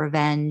to get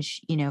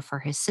revenge, you know, for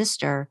his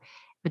sister.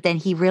 But then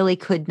he really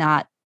could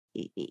not,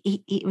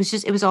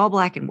 it was all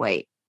black and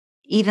white.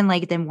 Even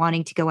like them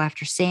wanting to go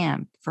after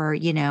Sam for,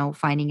 you know,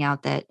 finding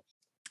out that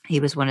he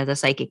was one of the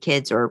psychic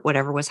kids or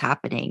whatever was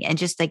happening. And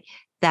just like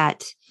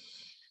that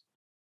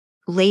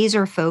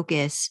laser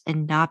focus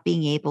and not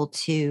being able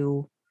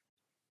to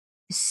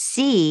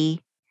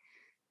see,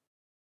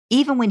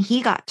 even when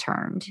he got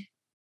turned,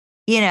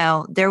 you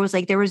know, there's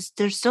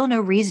still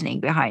no reasoning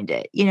behind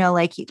it. You know,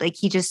 he's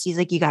like,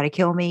 you got to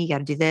kill me. You got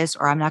to do this,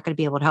 or I'm not going to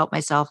be able to help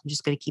myself. I'm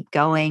just going to keep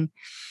going.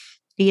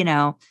 You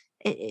know,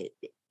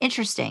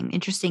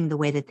 interesting the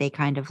way that they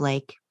kind of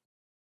like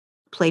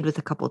played with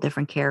a couple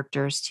different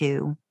characters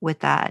too with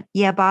that.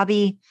 Yeah.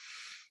 Bobby.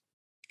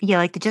 Yeah.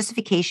 Like the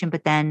justification,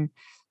 but then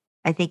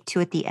I think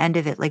too, at the end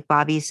of it, like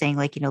Bobby's saying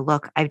like, you know,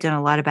 look, I've done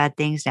a lot of bad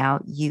things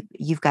now.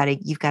 You've got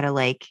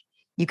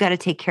to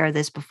take care of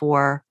this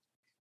before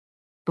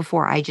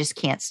I just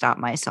can't stop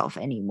myself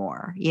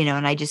anymore, you know,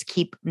 and I just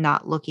keep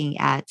not looking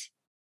at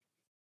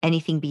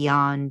anything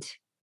beyond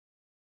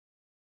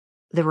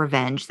the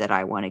revenge that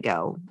I want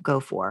to go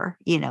for,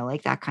 you know,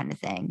 like that kind of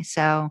thing.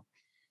 So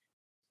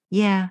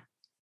yeah,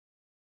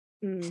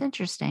 it's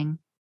interesting.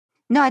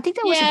 No, I think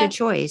that was a good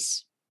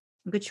choice.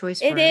 A good choice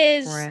for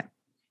it.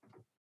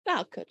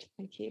 Oh, good.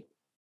 Thank you.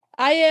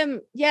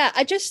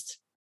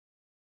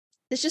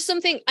 There's just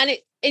something, and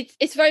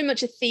it's very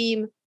much a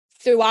theme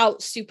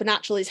throughout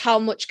Supernatural, is how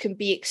much can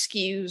be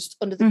excused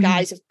under the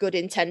guise of good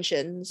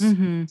intentions.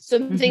 So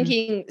I'm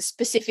thinking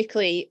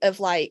specifically of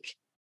like,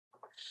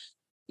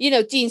 you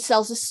know, Dean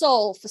sells his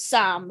soul for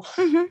Sam.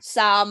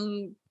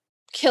 Sam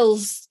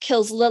kills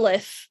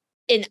Lilith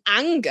in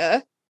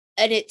anger,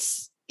 and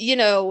it's, you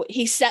know,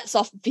 he sets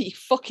off the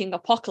fucking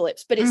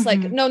apocalypse, but it's like,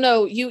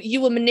 no,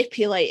 you were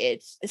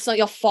manipulated. It's not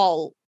your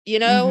fault, you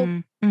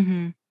know?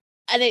 And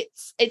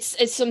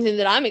it's something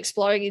that I'm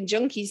exploring in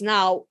Junkies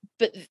now,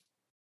 but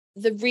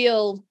the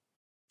real,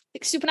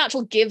 like,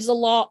 Supernatural gives a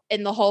lot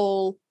in the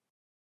whole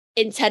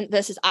intent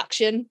versus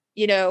action.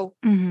 You know,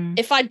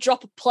 if I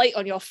drop a plate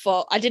on your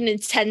foot, I didn't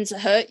intend to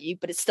hurt you,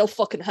 but it still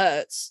fucking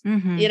hurts,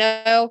 you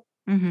know?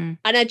 And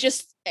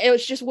it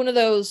was just one of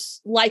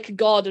those, like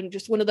God, and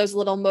just one of those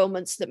little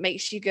moments that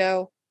makes you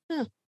go,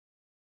 oh,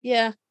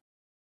 yeah.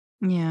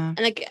 And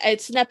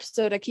it's an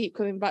episode I keep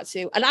coming back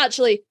to. And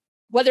actually,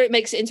 whether it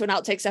makes it into an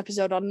outtakes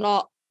episode or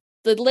not,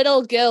 the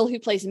little girl who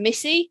plays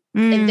Missy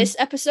in this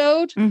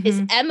episode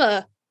is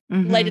Emma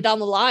later down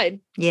the line.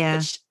 Yeah.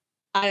 Which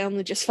I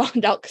only just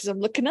found out because I'm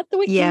looking at the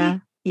wiki.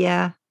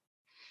 Yeah.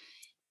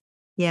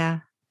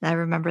 I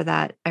remember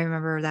that.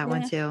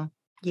 One too.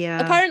 Yeah.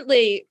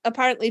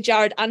 Apparently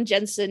Jared and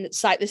Jensen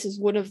cite this as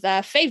one of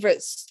their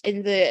favorites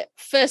in the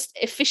first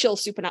official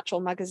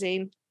Supernatural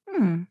magazine,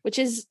 which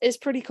is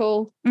pretty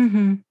cool.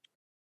 Yeah.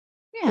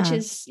 Which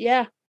is,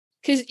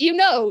 because you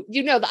know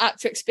the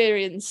actor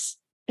experience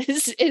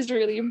is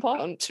really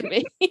important to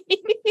me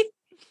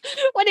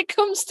when it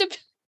comes to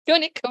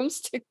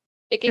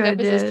picking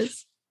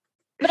episodes.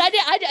 But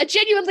I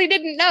genuinely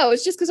didn't know.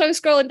 It's just because I was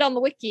scrolling down the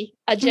wiki.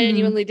 I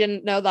genuinely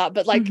didn't know that.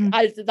 But like,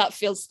 that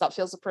feels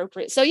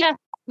appropriate. So yeah,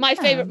 my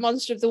favorite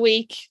Monster of the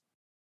Week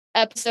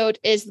episode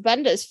is the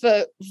Benders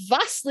for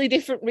vastly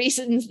different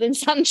reasons than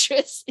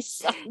Sandra's.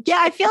 Yeah,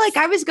 I feel like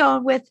I was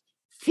going with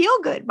feel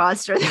good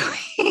monster of the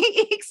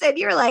week. And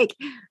you're like,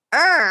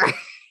 yeah.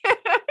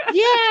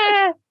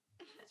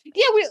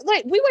 Yeah,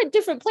 we went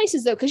different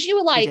places though, because you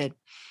were like,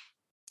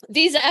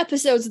 these are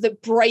episodes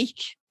that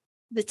break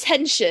the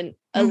tension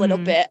a little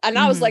bit. And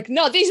I was like,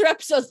 no, these are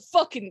episodes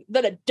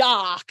that are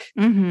dark,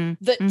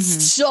 that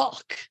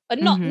suck.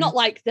 And not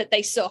like that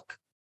they suck,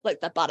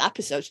 like they're bad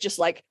episodes, just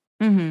like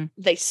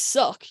they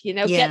suck,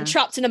 getting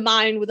trapped in a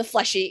mine with a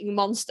flesh-eating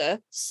monster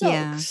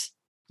sucks.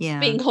 Yeah.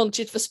 Being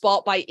hunted for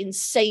sport by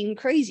insane,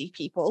 crazy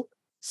people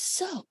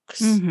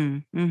sucks.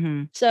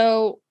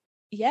 So,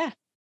 yeah.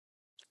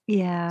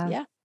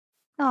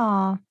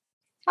 Oh,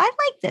 I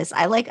like this.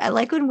 I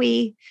like when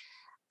we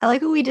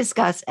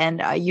discuss,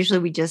 and usually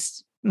we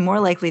just, more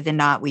likely than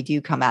not, we do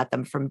come at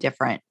them from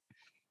different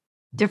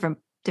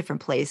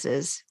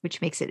places, which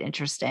makes it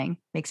interesting,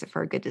 makes it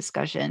for a good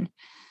discussion.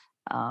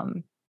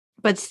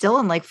 But still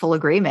in like full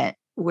agreement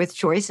with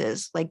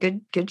choices, like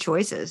good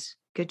choices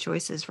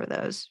for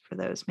those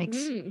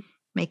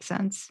makes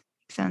sense.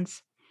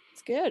 It's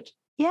good.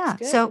 Yeah. It's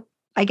good. So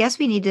I guess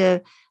we need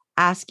to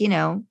ask,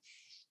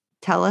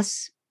 tell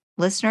us,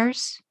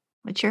 listeners,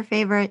 what your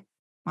favorite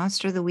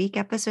Monster of the Week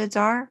episodes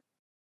are.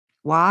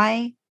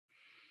 Why?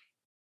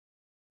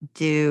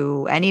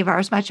 Do any of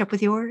ours match up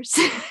with yours?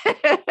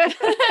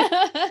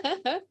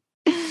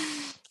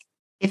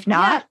 If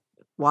not,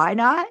 why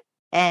not?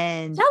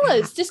 And tell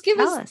us. Just give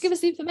us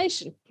the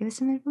information. Give us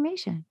some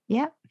information.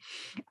 Yeah.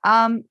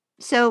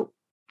 So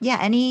yeah,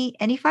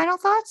 any final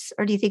thoughts,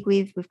 or do you think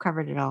we've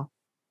covered it all?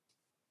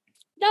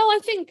 No, I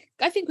think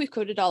we've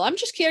covered it all. I'm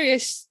just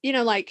curious,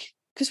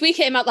 because we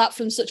came at that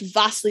from such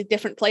vastly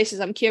different places.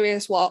 I'm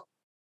curious what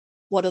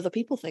other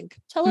people think.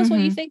 Tell us what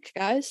you think,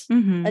 guys.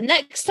 And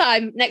next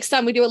time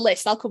we do a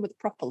list, I'll come with a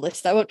proper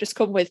list. I won't just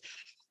come with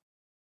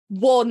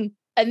one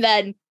and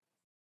then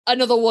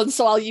another one,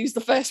 so I'll use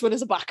the first one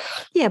as a backup.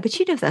 Yeah, but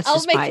that's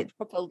I'll make a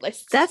proper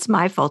list. That's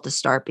my fault to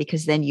start,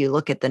 because then you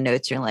look at the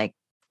notes and you're like,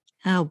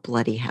 oh,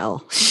 bloody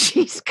hell.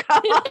 She's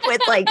come up with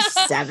like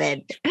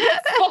 7.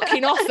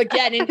 Fucking off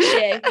again, isn't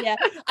she? Yeah.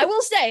 I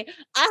will say,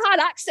 I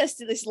had access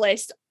to this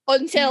list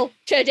until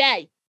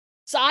today.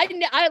 So I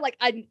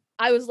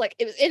was like,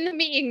 it was in the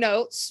meeting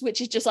notes,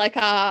 which is just like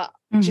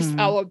just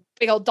our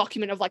big old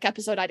document of like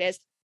episode ideas.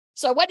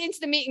 So I went into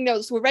the meeting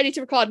notes, we're ready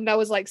to record, and I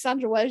was like,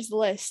 Sandra, where's the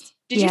list?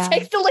 Did you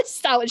take the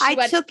list out? And she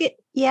took it.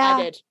 Yeah,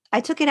 I did. I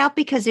took it out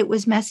because it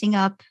was messing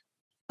up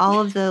all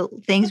of the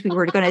things we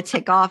were going to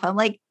tick off. I'm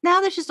like,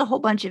 now there's just a whole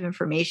bunch of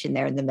information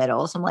there in the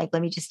middle. So I'm like,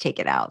 let me just take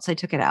it out. So I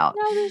took it out.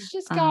 No, there's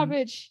just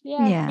garbage.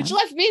 Yeah. Which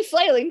left me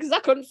flailing because I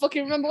couldn't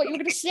fucking remember what you were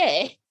going to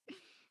say.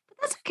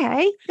 That's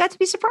okay. You got to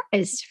be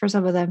surprised for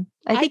some of them.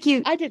 I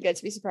did get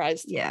to be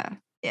surprised. Yeah.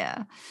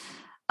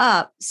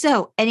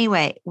 So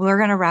anyway, we're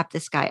going to wrap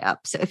this guy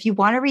up. So if you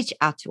want to reach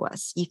out to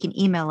us, you can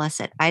email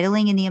us at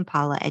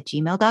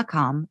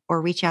idlingintheimpala@gmail.com,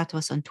 or reach out to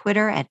us on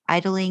Twitter at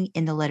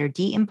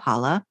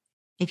idlingintheletterdImpala.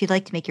 If you'd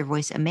like to make your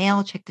voice a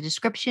male, check the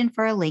description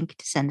for a link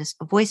to send us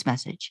a voice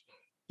message.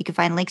 You can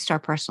find links to our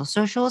personal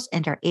socials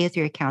and our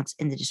AO3 accounts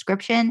in the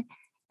description.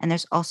 And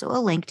there's also a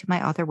link to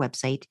my author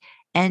website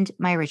and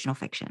my original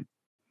fiction.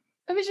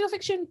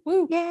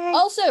 Woo. Yay.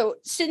 Also,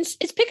 since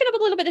it's picking up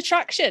a little bit of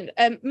traction,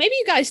 maybe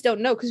you guys don't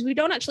know, because we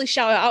don't actually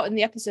shout it out in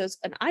the episodes,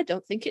 and I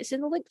don't think it's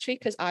in the link tree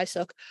because I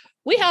suck.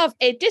 We have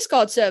a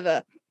Discord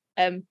server.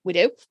 We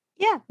do.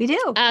 Yeah, we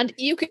do. And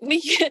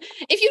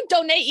if you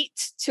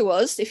donate to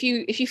us, if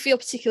you feel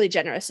particularly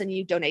generous and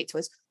you donate to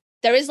us,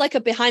 there is like a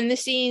behind the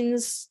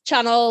scenes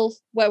channel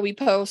where we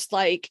post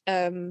like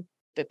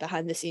bit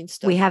behind the scenes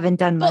stuff. We haven't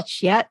done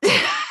much yet.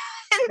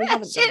 We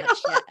haven't done much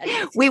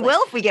yet. We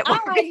will if we get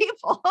more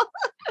people.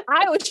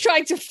 I was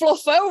trying to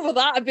fluff over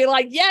that and be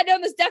like, yeah, no,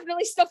 there's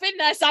definitely stuff in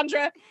there,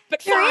 Sandra.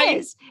 But there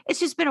is. It's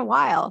just been a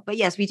while. But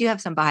yes, we do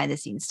have some behind the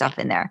scenes stuff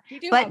in there.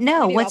 But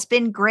what's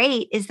been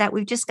great is that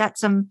we've just got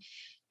some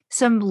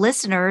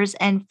listeners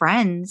and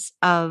friends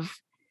of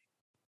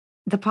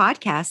the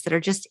podcast that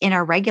are just in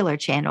our regular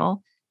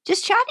channel,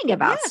 just chatting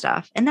about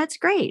stuff. And that's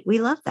great. We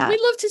love that. We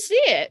love to see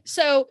it.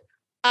 So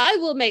I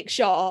will make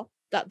sure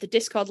that the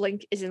Discord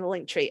link is in the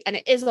link tree, and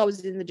it is always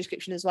in the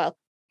description as well.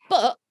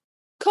 But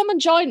come and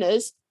join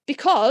us,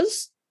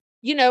 because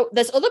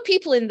there's other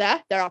people in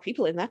there. There are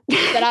people in there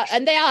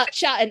and they are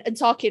chatting and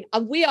talking,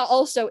 and we are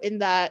also in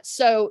there.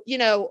 So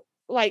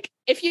like,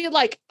 if you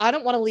like, I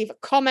don't want to leave a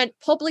comment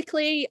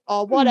publicly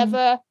or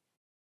whatever,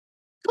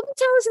 come and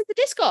tell us in the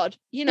Discord,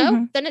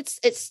 then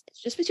it's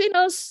just between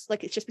us,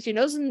 like it's just between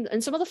us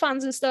and some other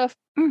fans and stuff.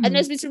 And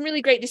there's been some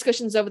really great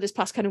discussions over this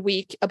past kind of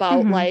week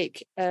about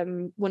like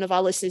one of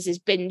our listeners is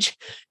binge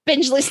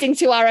listening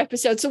to our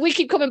episode, so we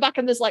keep coming back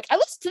and there's like, I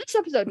listened to this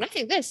episode and I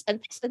think this and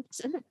this and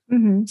this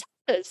and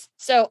this.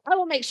 So I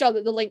will make sure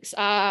that the links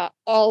are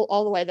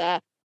all the way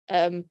there.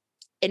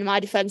 In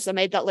my defense, I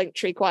made that link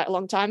tree quite a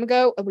long time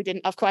ago and we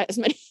didn't have quite as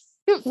many.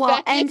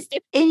 Well, and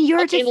in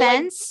your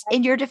defense,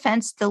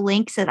 the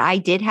links that I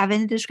did have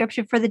in the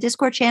description for the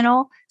Discord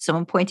channel,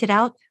 someone pointed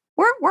out,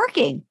 weren't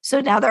working.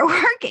 So now they're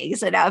working.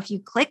 So now if you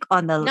click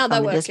on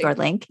the Discord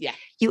link,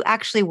 you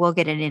actually will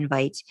get an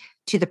invite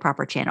to the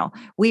proper channel.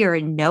 We are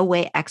in no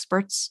way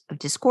experts of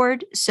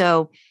Discord.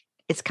 So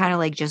it's kind of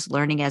like just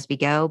learning as we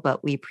go,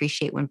 but we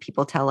appreciate when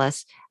people tell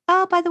us,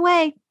 oh, by the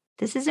way,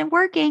 this isn't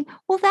working.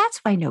 Well, that's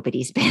why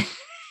nobody's been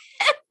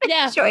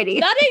joining.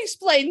 That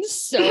explains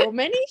so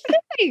many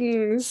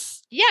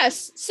things.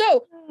 Yes.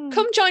 So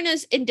come join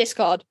us in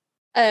Discord.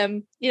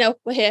 We're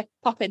here,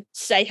 pop in,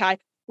 say hi.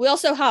 We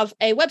also have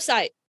a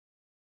website,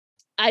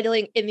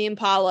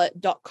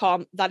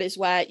 idlingintheimpala.com. That is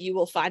where you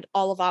will find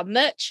all of our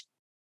merch.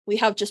 We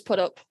have just put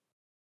up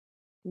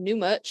new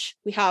merch.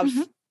 We have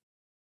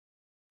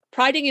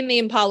Priding in the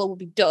Impala will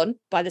be done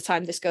by the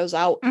time this goes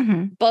out,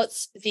 but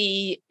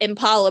the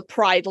Impala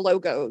Pride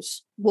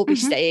logos will be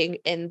staying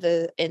in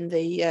the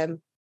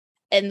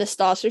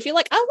store. So if you're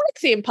like, I like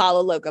the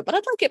Impala logo, but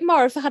I'd like it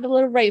more if it had a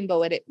little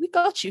rainbow in it, we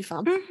got you,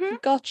 fam. We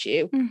got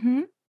you.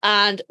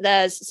 And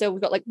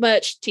we've got like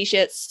merch,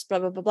 t-shirts, blah,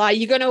 blah, blah, blah.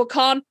 You go to a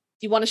con, do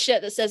you want a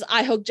shirt that says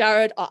I hug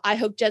Jared or I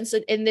hug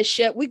Jensen in this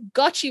shirt? We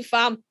got you,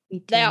 fam.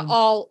 They are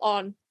all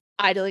on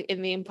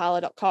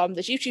idlingintheimpala.com.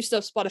 There's YouTube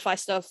stuff, Spotify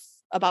stuff,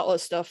 about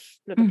us stuff,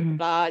 blah, blah, blah,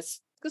 blah.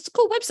 It's a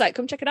cool website.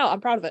 Come check it out. I'm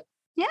proud of it.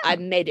 Yeah. I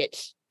made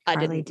it.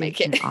 Carly I didn't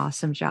make it. An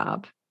awesome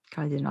job.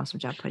 Carly did an awesome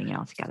job putting it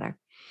all together.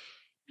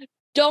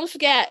 Don't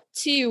forget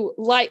to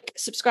like,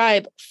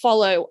 subscribe,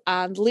 follow,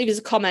 and leave us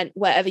a comment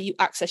wherever you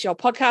access your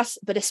podcast.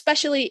 But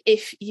especially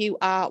if you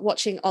are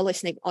watching or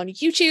listening on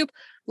YouTube,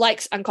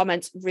 likes and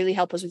comments really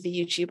help us with the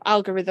YouTube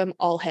algorithm.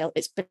 All hail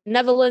its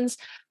benevolence.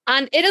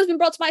 And it has been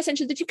brought to my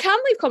attention that you can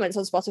leave comments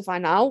on Spotify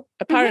now.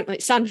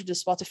 Apparently, Sandra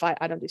does Spotify.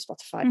 I don't do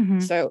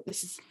Spotify. So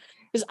this is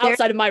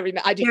outside of my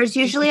remit. There's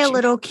usually a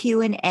little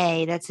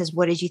Q&A that says,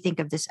 what did you think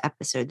of this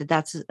episode?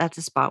 That's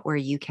a spot where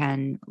you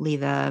can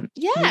leave a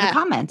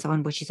comment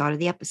on what you thought of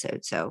the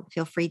episode. So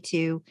feel free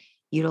to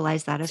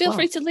utilize that as well. Feel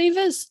free to leave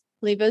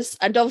us.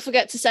 And don't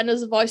forget to send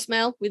us a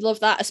voicemail. We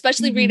love that,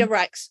 especially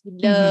redirects. We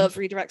love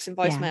redirects and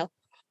voicemail.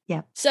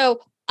 Yeah.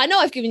 So I know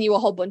I've given you a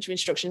whole bunch of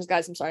instructions,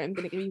 guys. I'm sorry. I'm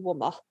going to give you one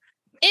more.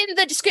 In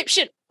the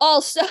description,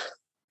 also,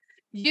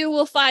 you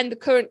will find the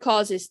current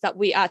causes that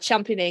we are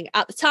championing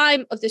at the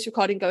time of this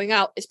recording going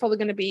out. It's probably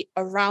going to be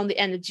around the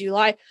end of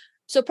July.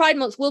 So Pride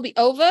Month will be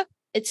over.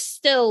 It's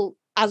still,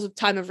 as of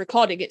time of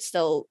recording, it's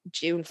still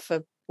June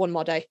for one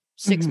more day,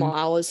 6 more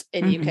hours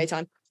in UK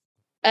time.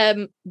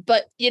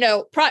 But,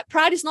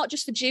 Pride is not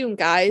just for June,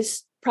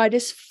 guys. Pride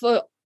is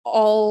for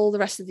all the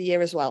rest of the year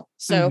as well.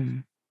 So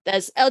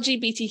there's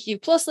LGBTQ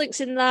plus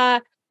links in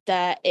there.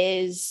 There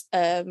is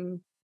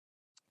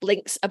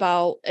links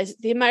about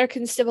the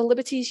American Civil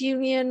Liberties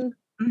Union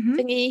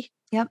thingy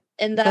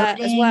in there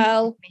as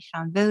well. Information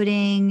on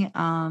voting.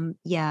 I've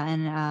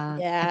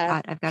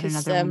got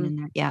another one in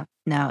there. Yeah.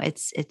 No,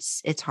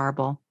 it's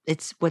horrible.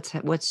 It's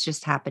what's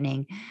just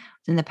happening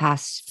in the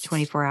past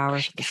 24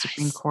 hours with the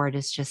Supreme Court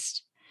is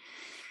just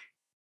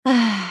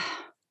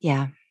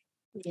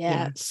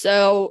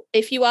So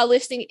if you are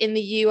listening in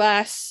the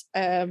US,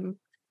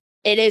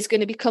 it is going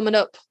to be coming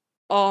up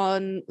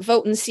on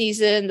voting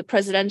season. The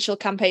presidential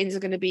campaigns are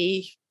going to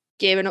be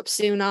gearing up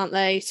soon, aren't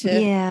they?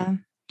 The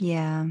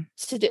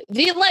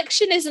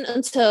election isn't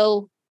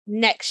until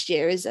next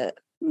year, is it?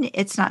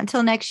 It's not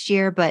until next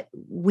year, but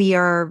we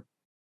are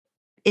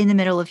in the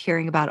middle of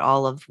hearing about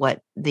all of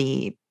what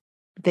the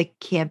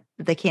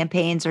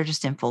campaigns are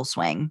just in full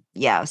swing.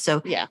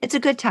 So it's a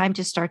good time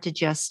to start to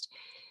just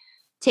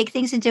take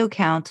things into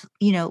account,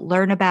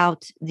 learn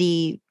about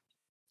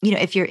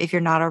if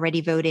you're not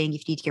already voting,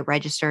 if you need to get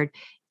registered,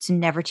 it's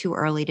never too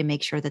early to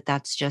make sure that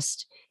that's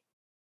just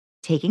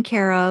taken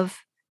care of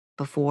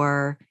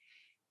before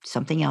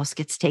something else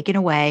gets taken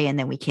away and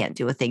then we can't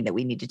do a thing that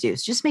we need to do.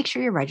 So just make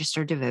sure you're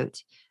registered to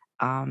vote.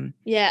 And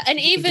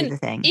even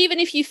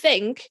if you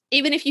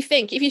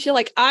feel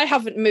like I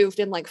haven't moved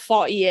in like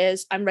 40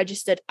 years, I'm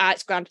registered,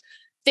 it's grand.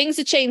 Things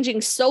are changing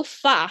so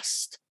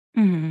fast.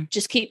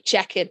 Just keep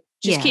checking.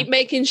 Keep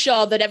making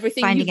sure that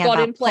everything you've got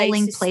in place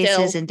polling is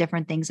places still... and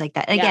different things like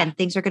that. And again,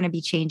 things are going to be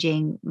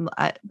changing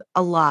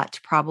a lot,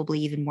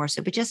 probably even more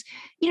so. But just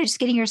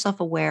getting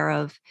yourself aware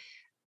of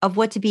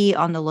what to be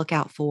on the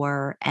lookout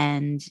for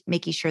and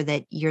making sure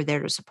that you're there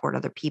to support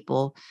other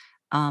people.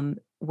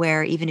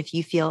 Where even if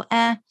you feel,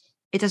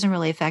 it doesn't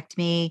really affect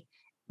me,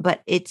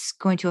 but it's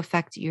going to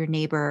affect your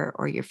neighbor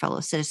or your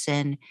fellow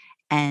citizen.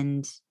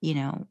 And,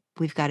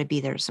 we've got to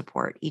be there to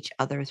support each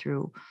other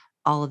through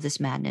all of this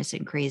madness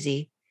and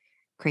crazy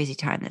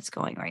time that's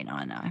going right now.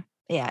 And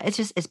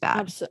it's bad.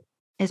 Absolutely.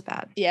 It's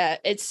bad. Yeah,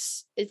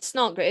 it's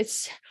not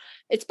great.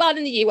 It's bad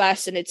in the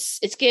US and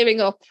it's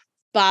gearing up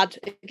bad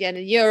again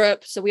in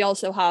Europe. So we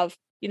also have,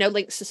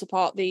 links to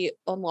support the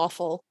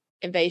unlawful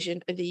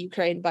invasion of the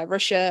Ukraine by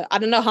Russia. I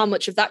don't know how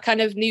much of that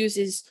kind of news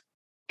is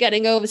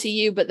getting over to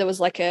you, but there was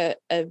like a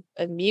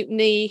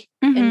mutiny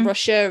in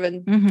Russia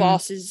and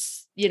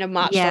forces,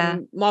 marched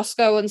on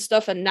Moscow and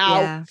stuff. And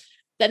now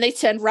then they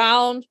turned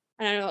around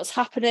and I don't know what's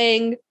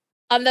happening.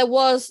 And there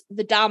was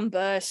the dam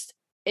burst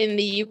in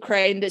the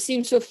Ukraine that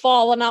seems to have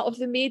fallen out of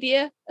the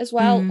media as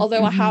well.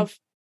 Although I have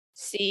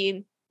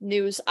seen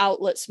news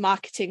outlets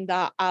marketing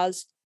that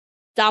as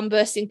dam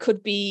bursting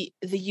could be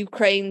the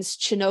Ukraine's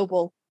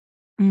Chernobyl.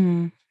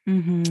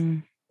 Mm-hmm.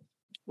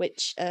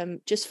 Which,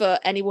 just for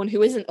anyone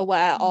who isn't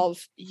aware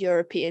of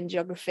European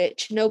geography,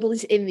 Chernobyl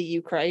is in the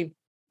Ukraine.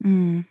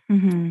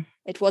 Mm-hmm.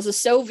 It was a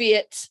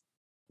Soviet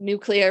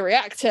nuclear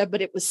reactor,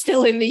 but it was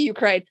still in the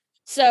Ukraine.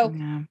 So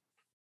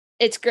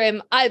it's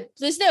grim.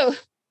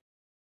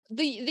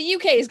 The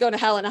UK is going to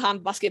hell in a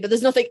handbasket, but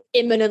there's nothing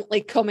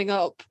imminently coming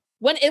up.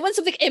 When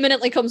something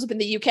imminently comes up in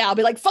the UK, I'll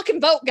be like,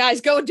 fucking vote,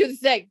 guys, go and do the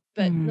thing.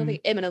 But nothing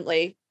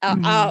imminently.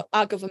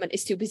 Our government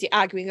is too busy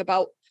arguing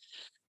about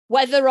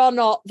whether or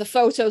not the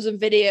photos and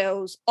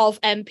videos of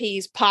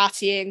MPs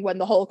partying when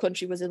the whole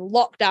country was in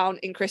lockdown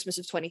in Christmas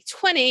of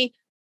 2020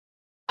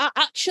 are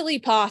actually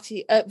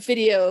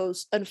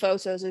videos and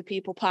photos of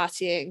people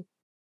partying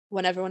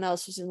when everyone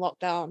else was in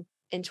lockdown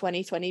in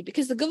 2020,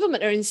 because the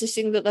government are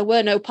insisting that there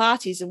were no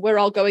parties, and we're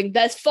all going,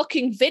 there's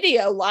fucking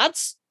video,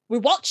 lads. We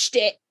watched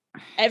it.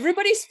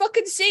 Everybody's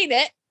fucking seen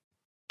it.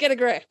 Get a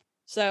grip.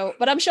 So,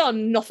 but I'm sure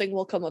nothing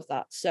will come of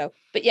that. So,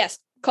 but yes,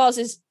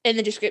 causes in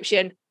the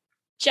description.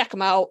 Check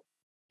them out.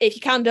 If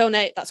you can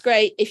donate, that's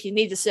great. If you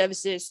need the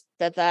services,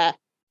 they're there.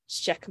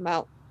 Just check them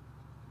out.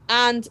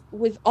 And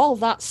with all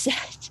that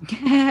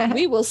said,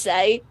 we will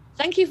say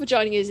thank you for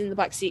joining us in the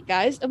backseat,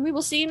 guys, and we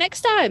will see you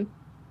next time.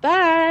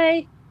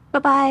 Bye.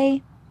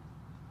 Bye-bye.